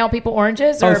where you mail people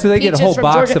oranges. Oh, Or so they get a peaches whole from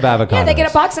box Georgia. of avocados. Yeah, they get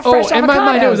a box of fresh Oh, in my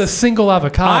mind, it was a avocados. single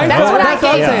avocado. That's what I That's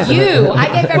what I'm gave saying. you. I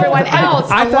gave everyone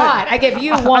else a lot. I gave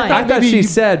you one. I thought she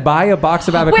said buy a box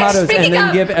of avocados speaking and then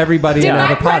of- give everybody Did an my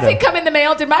avocado. present come in the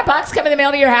mail? Did my box come in the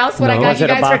mail to your house when I got Was you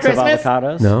it a guys for box of Christmas?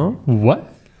 avocados? No. What?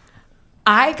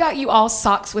 I got you all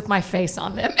socks with my face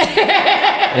on them.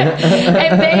 And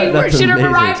they should have amazing.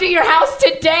 arrived at your house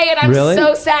today, and I'm Really?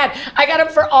 so sad. I got them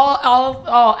for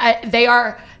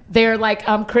they're like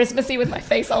Christmassy with my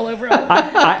face all over them.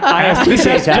 I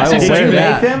appreciate that. Jesse, Did so you you-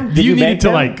 make them? Did you make need to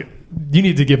them? you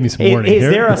need to give me some warning. Is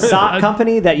here. there a sock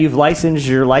company that you've licensed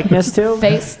your likeness to?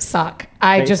 Face sock.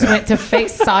 I just went to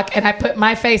Face Sock, and I put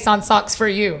my face on socks for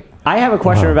you. I have a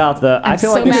question about the. I I'm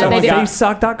feel so like if mad someone they didn't- got.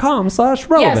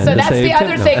 Facesock.com/relevant. Yeah, so to that's save the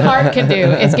other 10 thing Art can do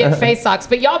is get face socks.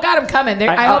 But y'all got them coming.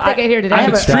 I hope they get here today. I I'm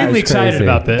have a- extremely That is excited crazy.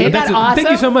 about that. Isn't that Thank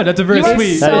you awesome? so much. That's a very You are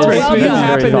sweet. so That is very welcome. sweet. You Very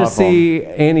happen to thoughtful. see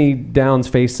Annie Downs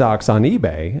face socks on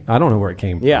eBay. I don't know where it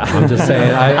came from. Yeah. I'm just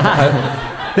saying.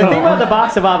 The thing about the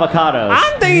box of avocados.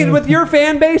 I'm thinking with your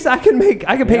fan base, I can pay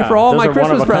Yeah, for all those my are one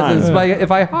Christmas of a kind. presents if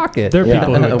I hawk it. There are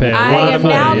people who would pay. I am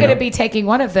now going to to be taking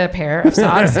one of the pair of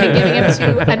socks and giving it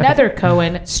to another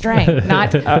Cohen strain,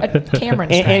 not a Cameron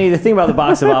strain. Annie, the thing about the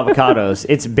box of avocados,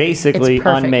 it's basically It's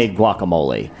perfect. unmade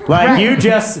guacamole. Like Right. you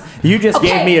just Okay,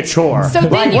 gave me a chore. so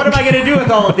then Like, you- what am I going to do with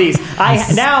all of these? I'm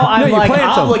No, you like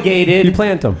plant 'em. obligated. You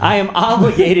plant 'em. I am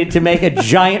obligated to make a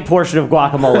giant portion of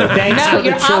guacamole. Thanks No, for the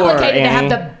you're chore, obligated to Annie. have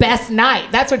the best night.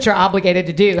 That's what you're obligated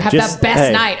to do. Have the best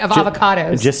hey, night of ju-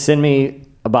 avocados. Just send me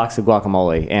a box of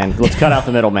guacamole and let's cut out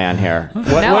the middleman here.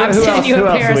 I'm sending you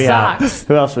a pair of do we socks. have?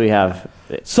 Who else do we have?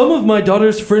 Some of my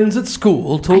daughter's friends at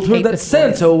school told I her hate that this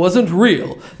Santa wasn't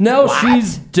real. Now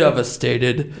she's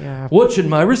devastated. Yeah. What should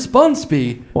my response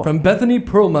be? From Bethany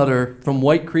Perlmutter from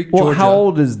White Creek, Well, Georgia. how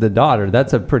old is the daughter?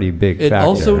 That's a pretty big It factor.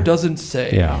 also doesn't say.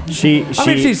 Yeah. She I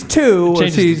mean, if she's 2 or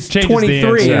Changes- she's changes the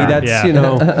 23, answer. that's, Yeah. you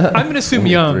know. I'm going to assume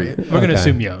young. We're going to Okay.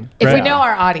 assume young. If we Right. know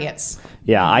our audience.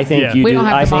 Yeah, I think Yeah. you We do. don't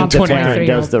have I the mom think the to parent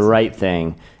 23-year-olds. does the right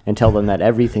thing and tell them that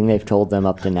everything they've told them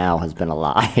up to now has been a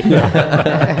lie.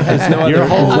 There's no Your other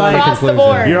whole life, Across the conclusion.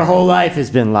 board. your whole life has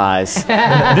been lies.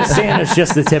 The Santa's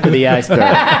just the tip of the iceberg.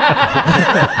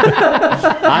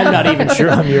 I'm not even sure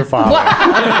I'm your father.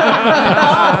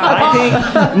 I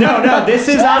think no. This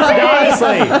is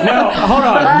honestly no. Hold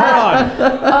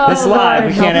on. This live.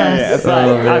 We can't edit it.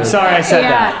 But I'm sorry I said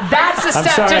that. That's the I'm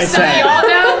stuff. sorry Just I so said you it. all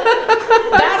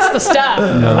know, that's the stuff.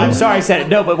 I'm sorry I said it.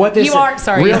 No, but what this You aren't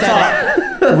sorry you Real said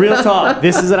talk. Real talk.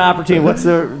 This is an opportunity. What's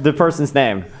the person's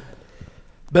name?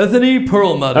 Bethany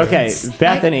Perlmutter. Okay,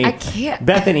 Bethany. I can't.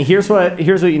 Bethany, here's what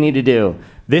you need to do.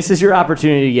 This is your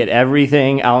opportunity to get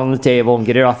everything out on the table and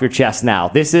get it off your chest now.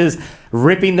 This is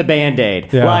ripping the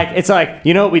Band-Aid. Yeah. It's like,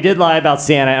 you know what, we did lie about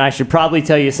Santa, and I should probably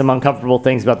tell you some uncomfortable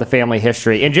things about the family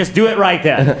history. And just do it right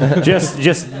then.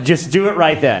 just do it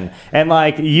right then. And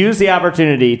use the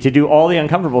opportunity to do all the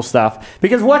uncomfortable stuff.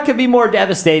 Because what could be more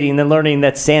devastating than learning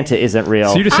that Santa isn't real?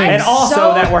 So you're just saying- and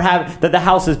also that the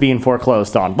house is being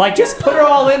foreclosed on. Just put her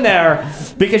all in there,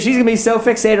 because she's gonna be so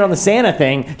fixated on the Santa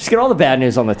thing. Just get all the bad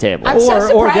news on the table. I'm so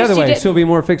Or the surprised other you way, didn't- she'll be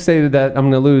more fixated that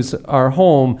I'm going to lose our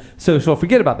home, so she'll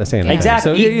forget about the Santa thing.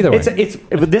 Exactly. So either way.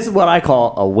 This is what I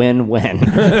call a win-win.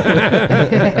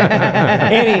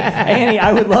 Annie,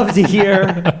 I would love to hear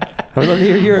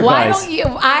your Why advice. don't you?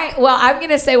 I'm going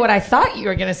to say what I thought you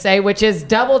were going to say, which is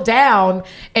double down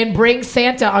and bring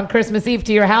Santa on Christmas Eve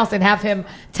to your house and have him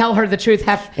tell her the truth.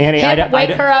 Have Annie, him wake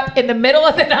her up in the middle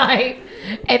of the night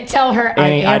and tell her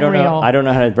Annie, I am real. I don't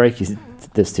know how to break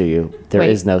this to you. There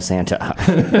is Wait. no Santa.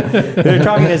 They're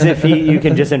talking as if you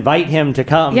can just invite him to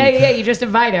come. Yeah. You just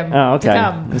invite him Oh, okay. to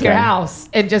come to your Okay. house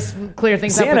and just clear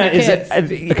things Santa up with your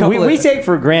is kids. we take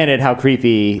for granted how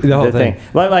creepy The whole the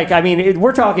thing.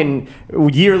 We're talking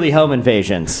yearly home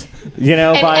invasions.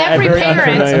 And by every a very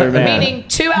unfamiliar parent, man. meaning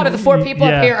 2 out of the 4 people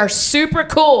Yeah. up here, are super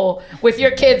cool with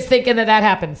your kids thinking that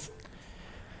happens.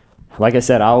 Like I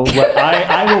said, I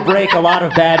will break a lot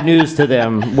of bad news to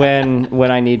them when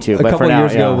I need to. A But couple for of now,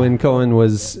 years ago, when Cohen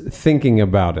was thinking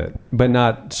about it, but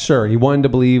not sure, he wanted to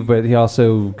believe, but he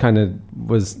also kind of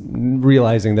was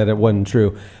realizing that it wasn't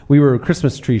true. We were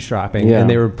Christmas tree shopping, Yeah. and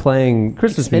they were playing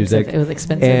Christmas Expensive. music. It was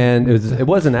expensive. and it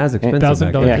wasn't as expensive. $1,000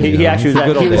 back then, yeah, he you know. actually was It's a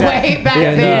at, good he old was days. at, Way back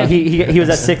And, then. he was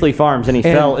at Sickley Farms and he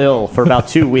And- fell ill for about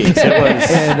 2 weeks. It was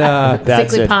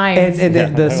that's Sickly it. Pines.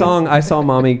 And the song "I Saw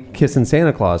Mommy Kissing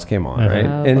Santa Claus" came on, right?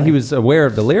 Oh, and boy. he was aware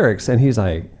of the lyrics, and he's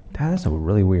like, "That's a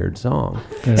really weird song."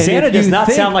 And Santa if does you not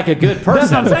think- sound like a good person.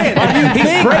 That's what I'm saying.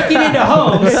 He's breaking into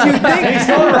homes. If you think he's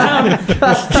going around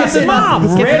kissing moms,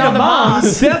 Kissing random on the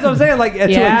moms. See, that's what I'm saying. Like to a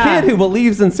Yeah. kid who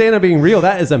believes in Santa being real,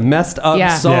 that is a messed up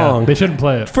Yeah. song. Yeah, they shouldn't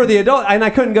play it. For the adult, and I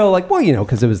couldn't go like, well,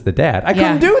 because it was the dad. I Yeah.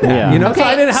 couldn't do that, Yeah. you know. So Okay.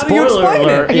 I didn't. How do you Spoiler explain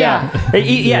alert. it?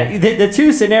 Yeah. The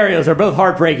 2 scenarios are both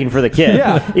heartbreaking for the kid.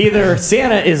 Yeah. Either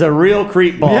Santa is a real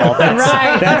creep ball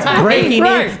that's breaking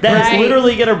Right. in, that is Right.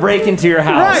 literally going to break into your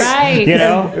house. Right. You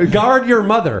know? Guard your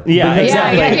mother. Yeah, Because-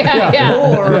 exactly. Yeah.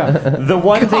 Or the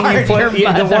one thing you Guard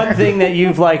your the one mother. thing that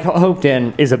you've hoped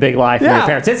in is a big lie from Yeah. your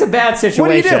parents. It's a bad What do you do?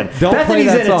 situation. Don't play Bethany's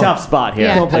that in song. a tough spot here.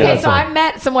 Yeah. Don't play Okay, that so I song.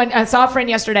 met someone. I saw a friend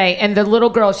yesterday, and the little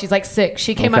girl, she's like 6.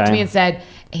 She came up to Okay. me and said,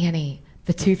 "Annie,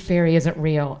 the tooth fairy isn't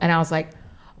real." And I was like,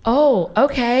 "Oh,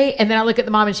 okay." And then I look at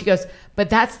the mom, and she goes, "But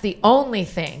that's the only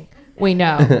thing we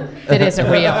know that isn't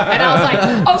real." And I was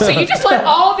like, "Oh, so you just let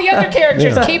all the other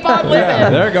characters keep on living?" Yeah,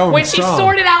 they're going when she strong.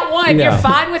 sorted out one, Yeah. you're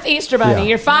fine with Easter Bunny, Yeah.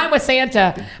 you're fine with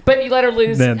Santa, but you let her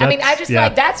lose. Man, I mean, I that's- just feel yeah.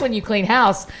 like that's when you clean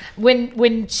house.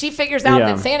 When she figures out Yeah.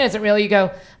 that Santa isn't real, you go,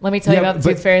 "Let me tell you about the but-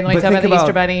 Tooth Fairy, and let me but tell you about think the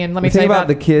Easter Bunny, and let me think tell you about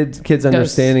about the kids'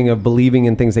 understanding of believing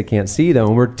in things they can't see, though.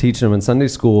 And we're teaching them in Sunday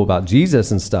school about Jesus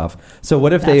and stuff. So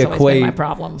what if they That's always been my equate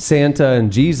problem. Santa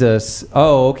and Jesus?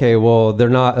 Oh, okay. Well,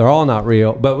 they're all not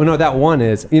real. But no, that one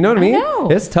is. You know what I mean? know.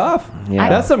 It's tough. Yeah.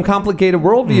 That's some complicated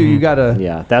worldview. You gotta.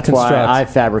 Yeah, that's construct. why I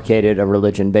fabricated a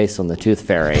religion based on the Tooth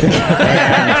Fairy. And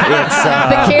it's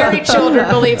the Carey children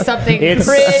believe something it's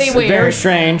pretty weird, very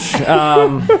strange.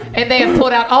 and they have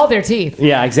pulled out all their teeth,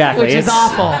 Yeah, exactly. which is It's-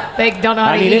 awful. They don't know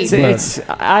how I to mean, eat. it's.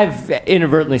 I've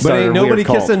inadvertently started ain't a weird nobody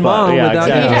cult, kissing but mom yeah, without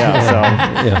exactly. you.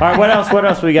 Yeah, so. All right, what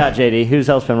else we got, JD? Who's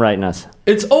else been writing us?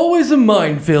 It's always a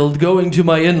minefield going to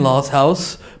my in law's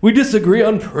house. We disagree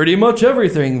on pretty much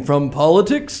everything from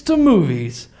politics to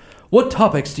movies. What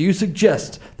topics do you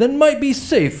suggest that might be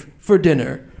safe for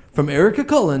dinner? From Erica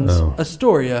Collins,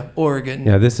 Astoria, Oregon.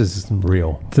 Yeah, this is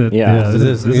real. Yeah,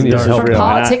 this is dark. dark. From real.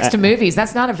 politics And I- to movies,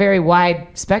 that's not a very wide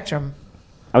spectrum.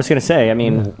 I was going to say, I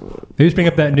mean, they just bring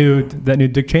up that new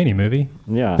Dick Cheney movie.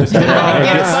 Yeah.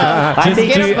 I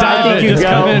think you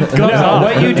go. No,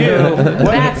 what you do.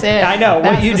 That's it. I know.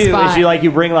 That's what you the do spot. is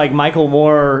you bring like Michael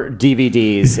Moore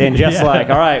DVDs and just all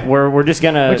right, we're just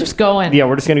gonna. We're just going. Yeah,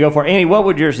 we're just gonna go for it. Annie, what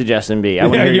would your suggestion be? I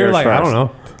want to hear you're yours like, first. I don't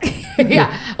know.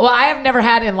 Yeah. Well, I have never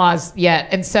had in-laws yet,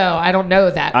 and so I don't know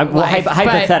that. life, but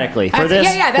hypothetically, for this,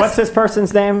 what's this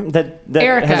person's name? That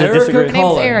Erica. has a Her disagreement?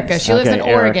 name's Erica. She lives in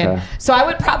Oregon. Erica. So I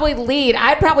would probably lead.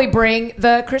 I'd probably bring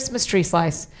the Christmas tree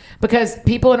slice because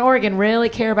people in Oregon really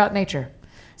care about nature.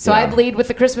 So I'd lead with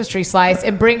the Christmas tree slice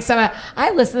and bring some.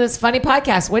 I listen to this funny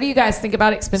podcast. What do you guys think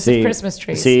about expensive Christmas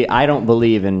trees? See, I don't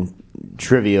believe in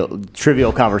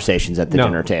trivial conversations at the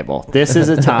dinner table. This is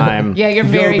a time. Yeah, you're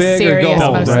very serious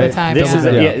most of the time. This is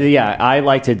I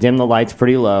like to dim the lights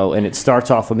pretty low, and it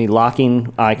starts off with me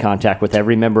locking eye contact with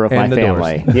every member of my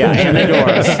family. Doors. Yeah, and the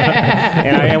doors,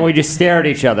 and we just stare at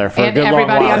each other for a good long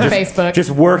while. Everybody on Facebook,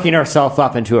 just working ourselves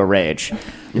up into a rage.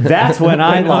 That's when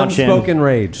I launch in unspoken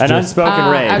rage. An unspoken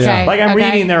rage. Okay, like I'm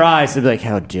reading their eyes. They'd be like,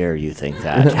 "How dare you think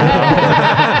that?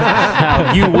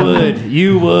 How you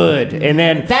would." And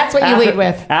then that's what you lead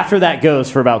with. After that goes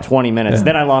for about 20 minutes,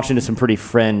 then I launch into some pretty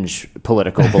fringe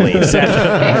political beliefs. And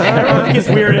everyone gets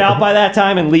weirded out by that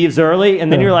time and leaves early.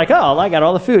 And then you're like, "Oh, I got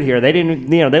all the food here." They didn't,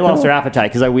 they lost their appetite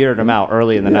because I weirded them out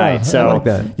early in the night.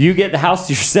 So you get the house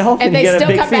to yourself, and they you get still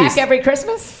a big come feast. back every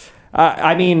Christmas.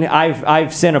 I mean,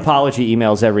 I've sent apology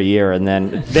emails every year, and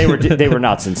then they were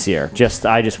not sincere.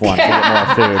 I just want to get more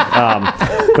food.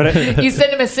 But you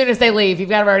send them as soon as they leave. You've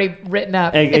got them already written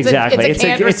up. Exactly. It's a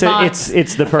canned response.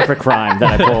 It's the perfect crime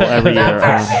that I pull every year.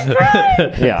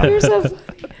 Yeah. You're so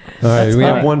all right, we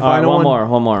have one final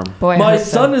one more. Boy, my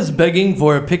son is begging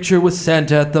for a picture with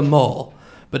Santa at the mall.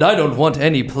 But I don't want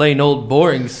any plain old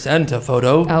boring Santa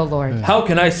photo. Oh, Lord. How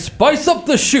can I spice up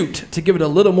the shoot to give it a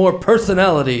little more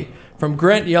personality? From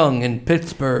Grant Young in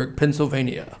Pittsburgh,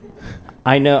 Pennsylvania.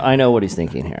 I know what he's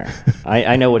thinking here.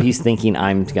 I know what he's thinking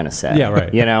I'm going to say. Yeah,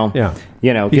 right. Yeah.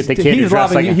 Get the kid to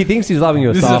dress like he thinks he's loving you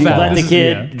a soft let the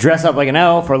kid dress up like an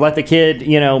elf, or let the kid,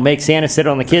 make Santa sit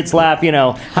on the kid's lap,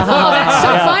 Oh, that's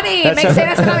so funny. Make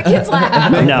Santa sit on the kid's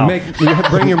lap.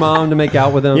 Bring your mom to make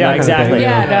out with him. Yeah, exactly.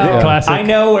 Classic. I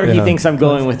know where he thinks I'm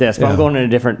going with this, but I'm going in a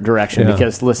different direction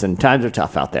because, listen, times are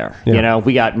tough out there.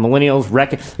 We got millennials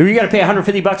wrecking. You got to pay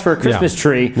 $150 for a Christmas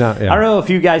tree. I don't know if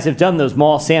you guys have done those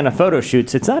mall Santa photo shoots.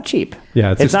 It's not cheap.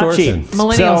 Yeah, it's not cheap.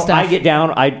 Millennial so stuff. I get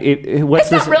down.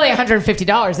 It's not really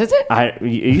 $150, is it?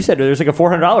 You said there's like a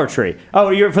 $400 tree. Oh,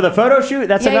 you're for the photo shoot?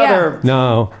 That's another.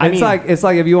 No, it's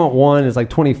like if you want one, it's like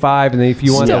 $25, and then if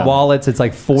you want the wallets, it's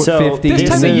like $450. This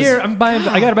time of year,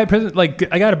 I gotta buy present. Like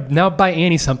I gotta now buy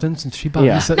Annie something since she bought me.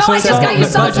 No, I just got you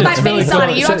sauce with my face on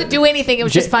it. You don't have to do anything. It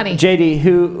was just funny. JD,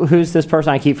 who's this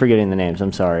person? I keep forgetting the names.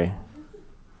 I'm sorry.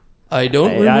 I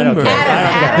don't remember.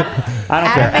 I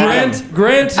don't care.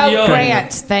 Grant Young.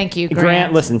 Grant. Thank you,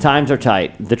 Grant, listen, times are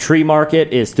tight. The tree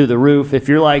market is through the roof. If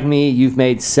you're like me, you've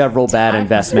made several bad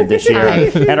investments this year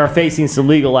and are facing some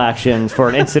legal actions for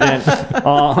an incident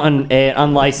on an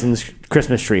unlicensed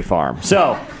Christmas tree farm.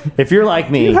 So, if you're like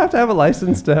me... Do you have to have a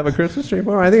license to have a Christmas tree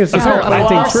farm? I think it's just called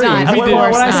planting trees.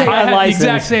 When I say I had the unlicensed...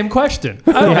 exact same question.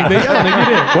 I don't think you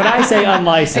did. When I say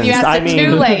unlicensed, I mean...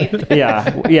 too late.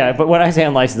 Yeah, but when I say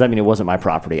unlicensed, I mean it wasn't my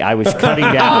property. I was cutting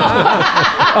down...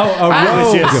 a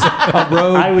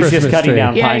rogue I was just cutting tree.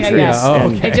 down pine trees.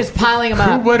 And just piling them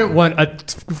up. Who wouldn't want a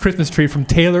Christmas tree from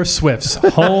Taylor Swift's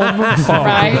home farm?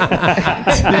 Right?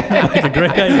 Like a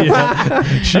great idea.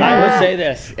 I would say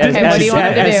this. What do you want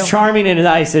him to as do? charming and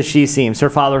nice as she seems, her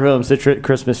father, who owns the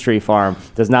Christmas tree farm,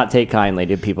 does not take kindly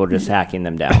to people just hacking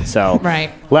them down. So,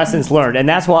 right. Lessons learned. And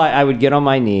that's why I would get on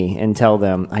my knee and tell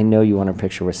them, I know you want a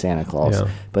picture with Santa Claus,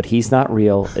 but he's not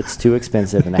real. It's too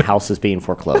expensive, and the house is being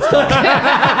foreclosed on.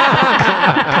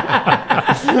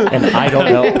 And I don't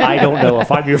know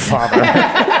if I'm your father.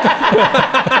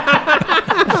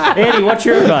 Annie, what's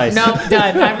your advice? No,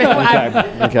 done.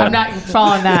 I'm not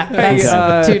following that.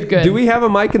 That's too good. Do we have a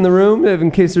mic in the room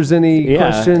in case there's any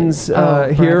questions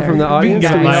here from the audience?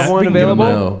 Do we have one available?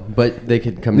 No, but they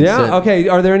could come and sit. Okay.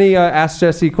 Are there any Ask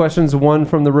Jesse questions? One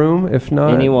from the room? If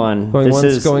not, anyone. Going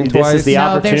once, going twice. This is the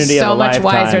opportunity they're so of a much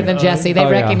lifetime. wiser than Jesse. They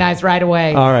recognize right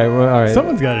away. All right.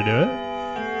 Someone's got to do it.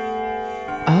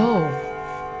 Oh.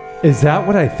 Is that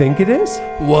what I think it is?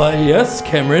 Why, yes,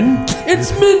 Cameron.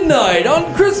 It's midnight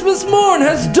on Christmas morn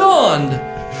has dawned.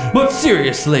 But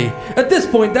seriously, at this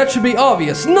point that should be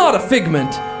obvious, not a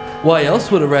figment. Why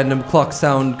else would a random clock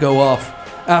sound go off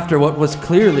After what was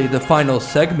clearly the final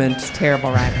segment.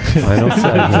 Terrible writer. Final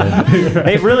segment.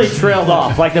 It really trailed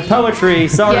off. Like the poetry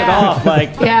started off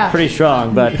pretty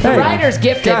strong, but The writer's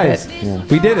gifted. Guys,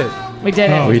 we did it. We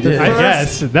did it. Oh, We did. I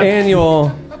guess. That,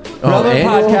 Annual Relevant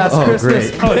annual? Podcast Oh,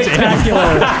 Christmas great. Spectacular.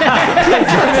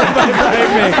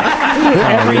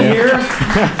 every year,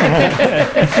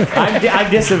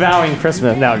 I'm disavowing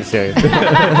Christmas. No, I'm just kidding.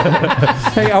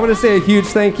 Hey, I want to say a huge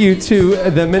thank you to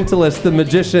the mentalist, the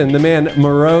magician, the man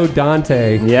Moreau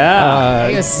Dante. Yeah.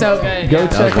 He was so good. Go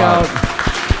check out.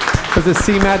 Was it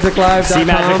cmagiclive.com?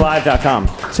 cmagiclive.com.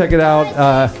 Check it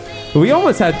out. We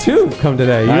almost had two come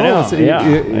today. You I know, almost,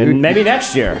 and maybe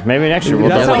next year. Maybe next year we'll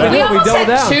That's double how down. We we almost doubled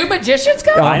had down. 2 magicians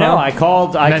come? I know. I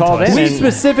called in. We and-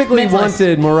 specifically Mentalist.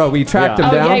 wanted Moreau. We tracked Yeah.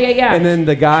 him Oh, down. yeah. And then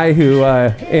the guy who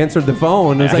answered the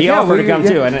phone was like, he offered to come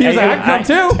too. And he was like, I can come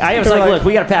too. I was They were like, look,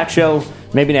 we got a packed show.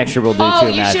 Maybe next year we'll do Oh, two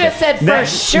you matches. should have said for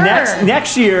sure.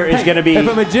 Next year is going to be. If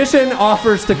a magician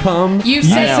offers to come, You I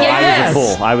said know,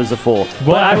 yes. I was a fool. We'll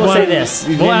But I add will one- say this.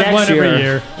 We'll add next one every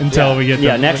year until we get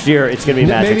Yeah, the- next year it's going to be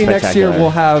Magic maybe next year Spectacular. we'll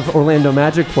have Orlando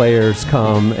Magic players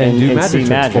come and do and magic see tricks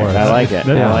magic. for us. I like it.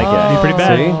 Yeah. I like it. Be pretty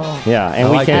bad. See? Yeah, and I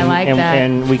we like can it. I like and, that.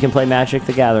 and we can play Magic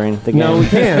the Gathering. The No, game. we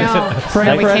can't. No. Frank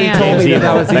No, we Peretti can't. told me Game's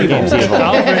that was evil. That evil. game's evil.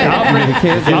 I'll bring We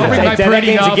can't do my that. That pretty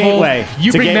game's a novel. gateway. You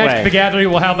It's a bring gateway. Magic the Gathering.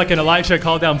 We'll have like an Elisha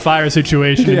call down fire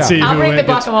situation Yeah. and see I'll who bring the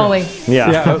gets- guacamole.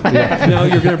 Yeah. No,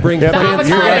 you're going to bring Yeah,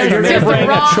 France. avocado. You're Just going the to bring a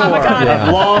raw chore, avocado.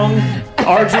 a long,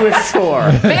 arduous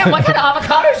chore. Man, what kind of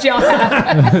avocados y'all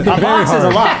have? A box is a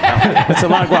lot. It's a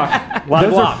lot of guac. A lot of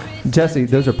Those guac. are, Jesse,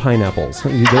 those are pineapples.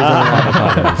 Those are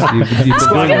avocados. You've been doing it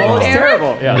Guacamole wrong. is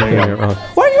terrible. Yeah, there you go. You're wrong.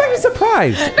 Why are you acting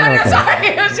surprised? No, Okay. sorry.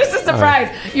 It was just a surprise.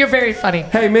 You're very funny.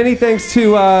 Hey, many thanks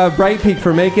to Bright Peak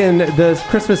for making this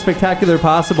Christmas Spectacular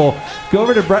possible. Go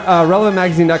over to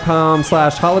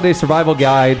relevantmagazine.com/holiday survival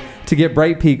guide to get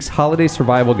Bright Peak's holiday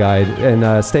survival guide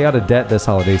and stay out of debt this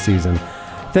holiday season.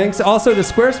 Thanks also to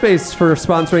Squarespace for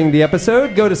sponsoring the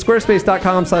episode. Go to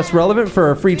squarespace.com/relevant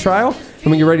for a free trial. And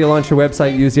when you're ready to launch your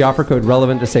website, use the offer code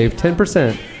RELEVANT to save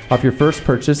 10% off your first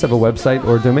purchase of a website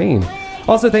or domain.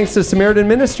 Also, thanks to Samaritan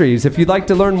Ministries. If you'd like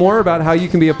to learn more about how you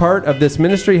can be a part of this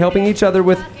ministry helping each other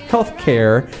with health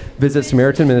care, visit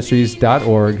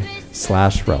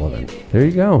SamaritanMinistries.org/relevant. There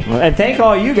you go. And thank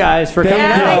all you guys for coming you.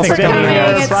 out. Thanks for spending coming. your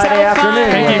It's Friday so fun. afternoon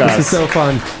Thank with you. This us. is so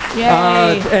fun.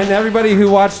 Yay. And everybody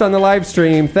who watched on the live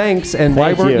stream, thanks. And why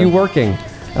Thank weren't you. you working?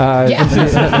 Yeah.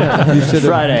 You should have.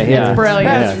 Friday, yeah. It's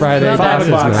brilliant. It's Friday. Well done. 5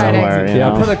 o'clock Friday. somewhere. you Yeah,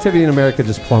 know. productivity in America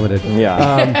just plummeted.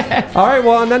 Yeah. All right,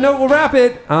 well, on that note, we'll wrap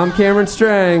it. I'm Cameron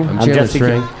Strang. I'm Chandler Jesse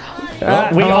String.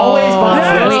 We always botch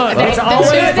yeah. this. They- It's the always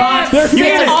two of them. botch.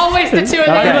 It's always the two of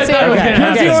them, Okay. too. Okay.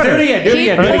 Here's the Okay. order. Do it again. Do it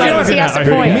again. He points, he has to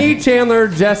point. Me, Chandler,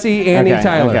 Jesse, Annie, Okay,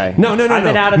 Tyler. okay. No. I've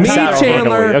been out of the Me, saddle for a couple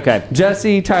Chandler, weeks. Okay.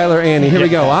 Jesse, Tyler, Annie. Here we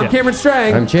go. I'm yeah. Cameron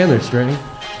Strang. I'm Chandler String.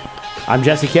 I'm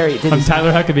Jesse Carey. I'm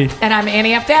Tyler Huckabee. And I'm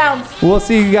Annie F. Downs. We'll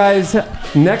see you guys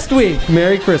next week.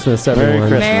 Merry Christmas, everyone.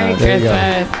 Christmas. Merry There you go.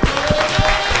 Christmas.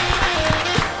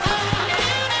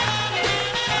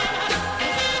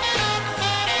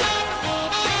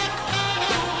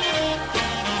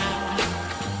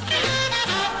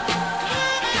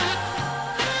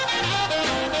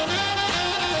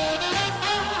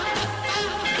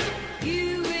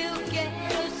 You will get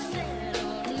a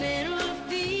sentimental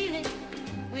feeling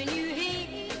when you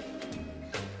hear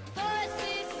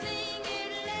voices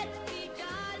singing, "Let's be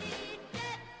jolly."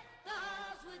 Death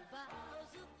falls with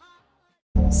boughs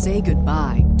upon. Say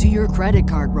goodbye to your credit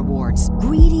card rewards.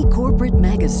 Greedy corporate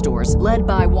mega stores, led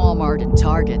by Walmart and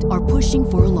Target, are pushing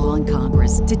for a law in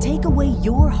Congress to take away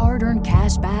your hard-earned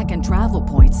cash back and travel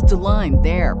points to line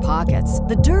their pockets.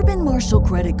 The Durbin-Marshall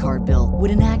credit card bill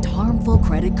would enact harmful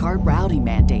credit card routing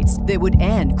mandates that would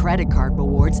end credit card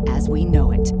rewards as we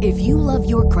know it. If you love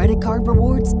your credit card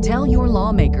rewards, tell your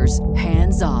lawmakers,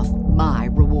 hands off my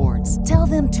rewards. Tell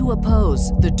them to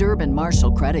oppose the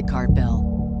Durbin-Marshall credit card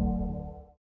bill.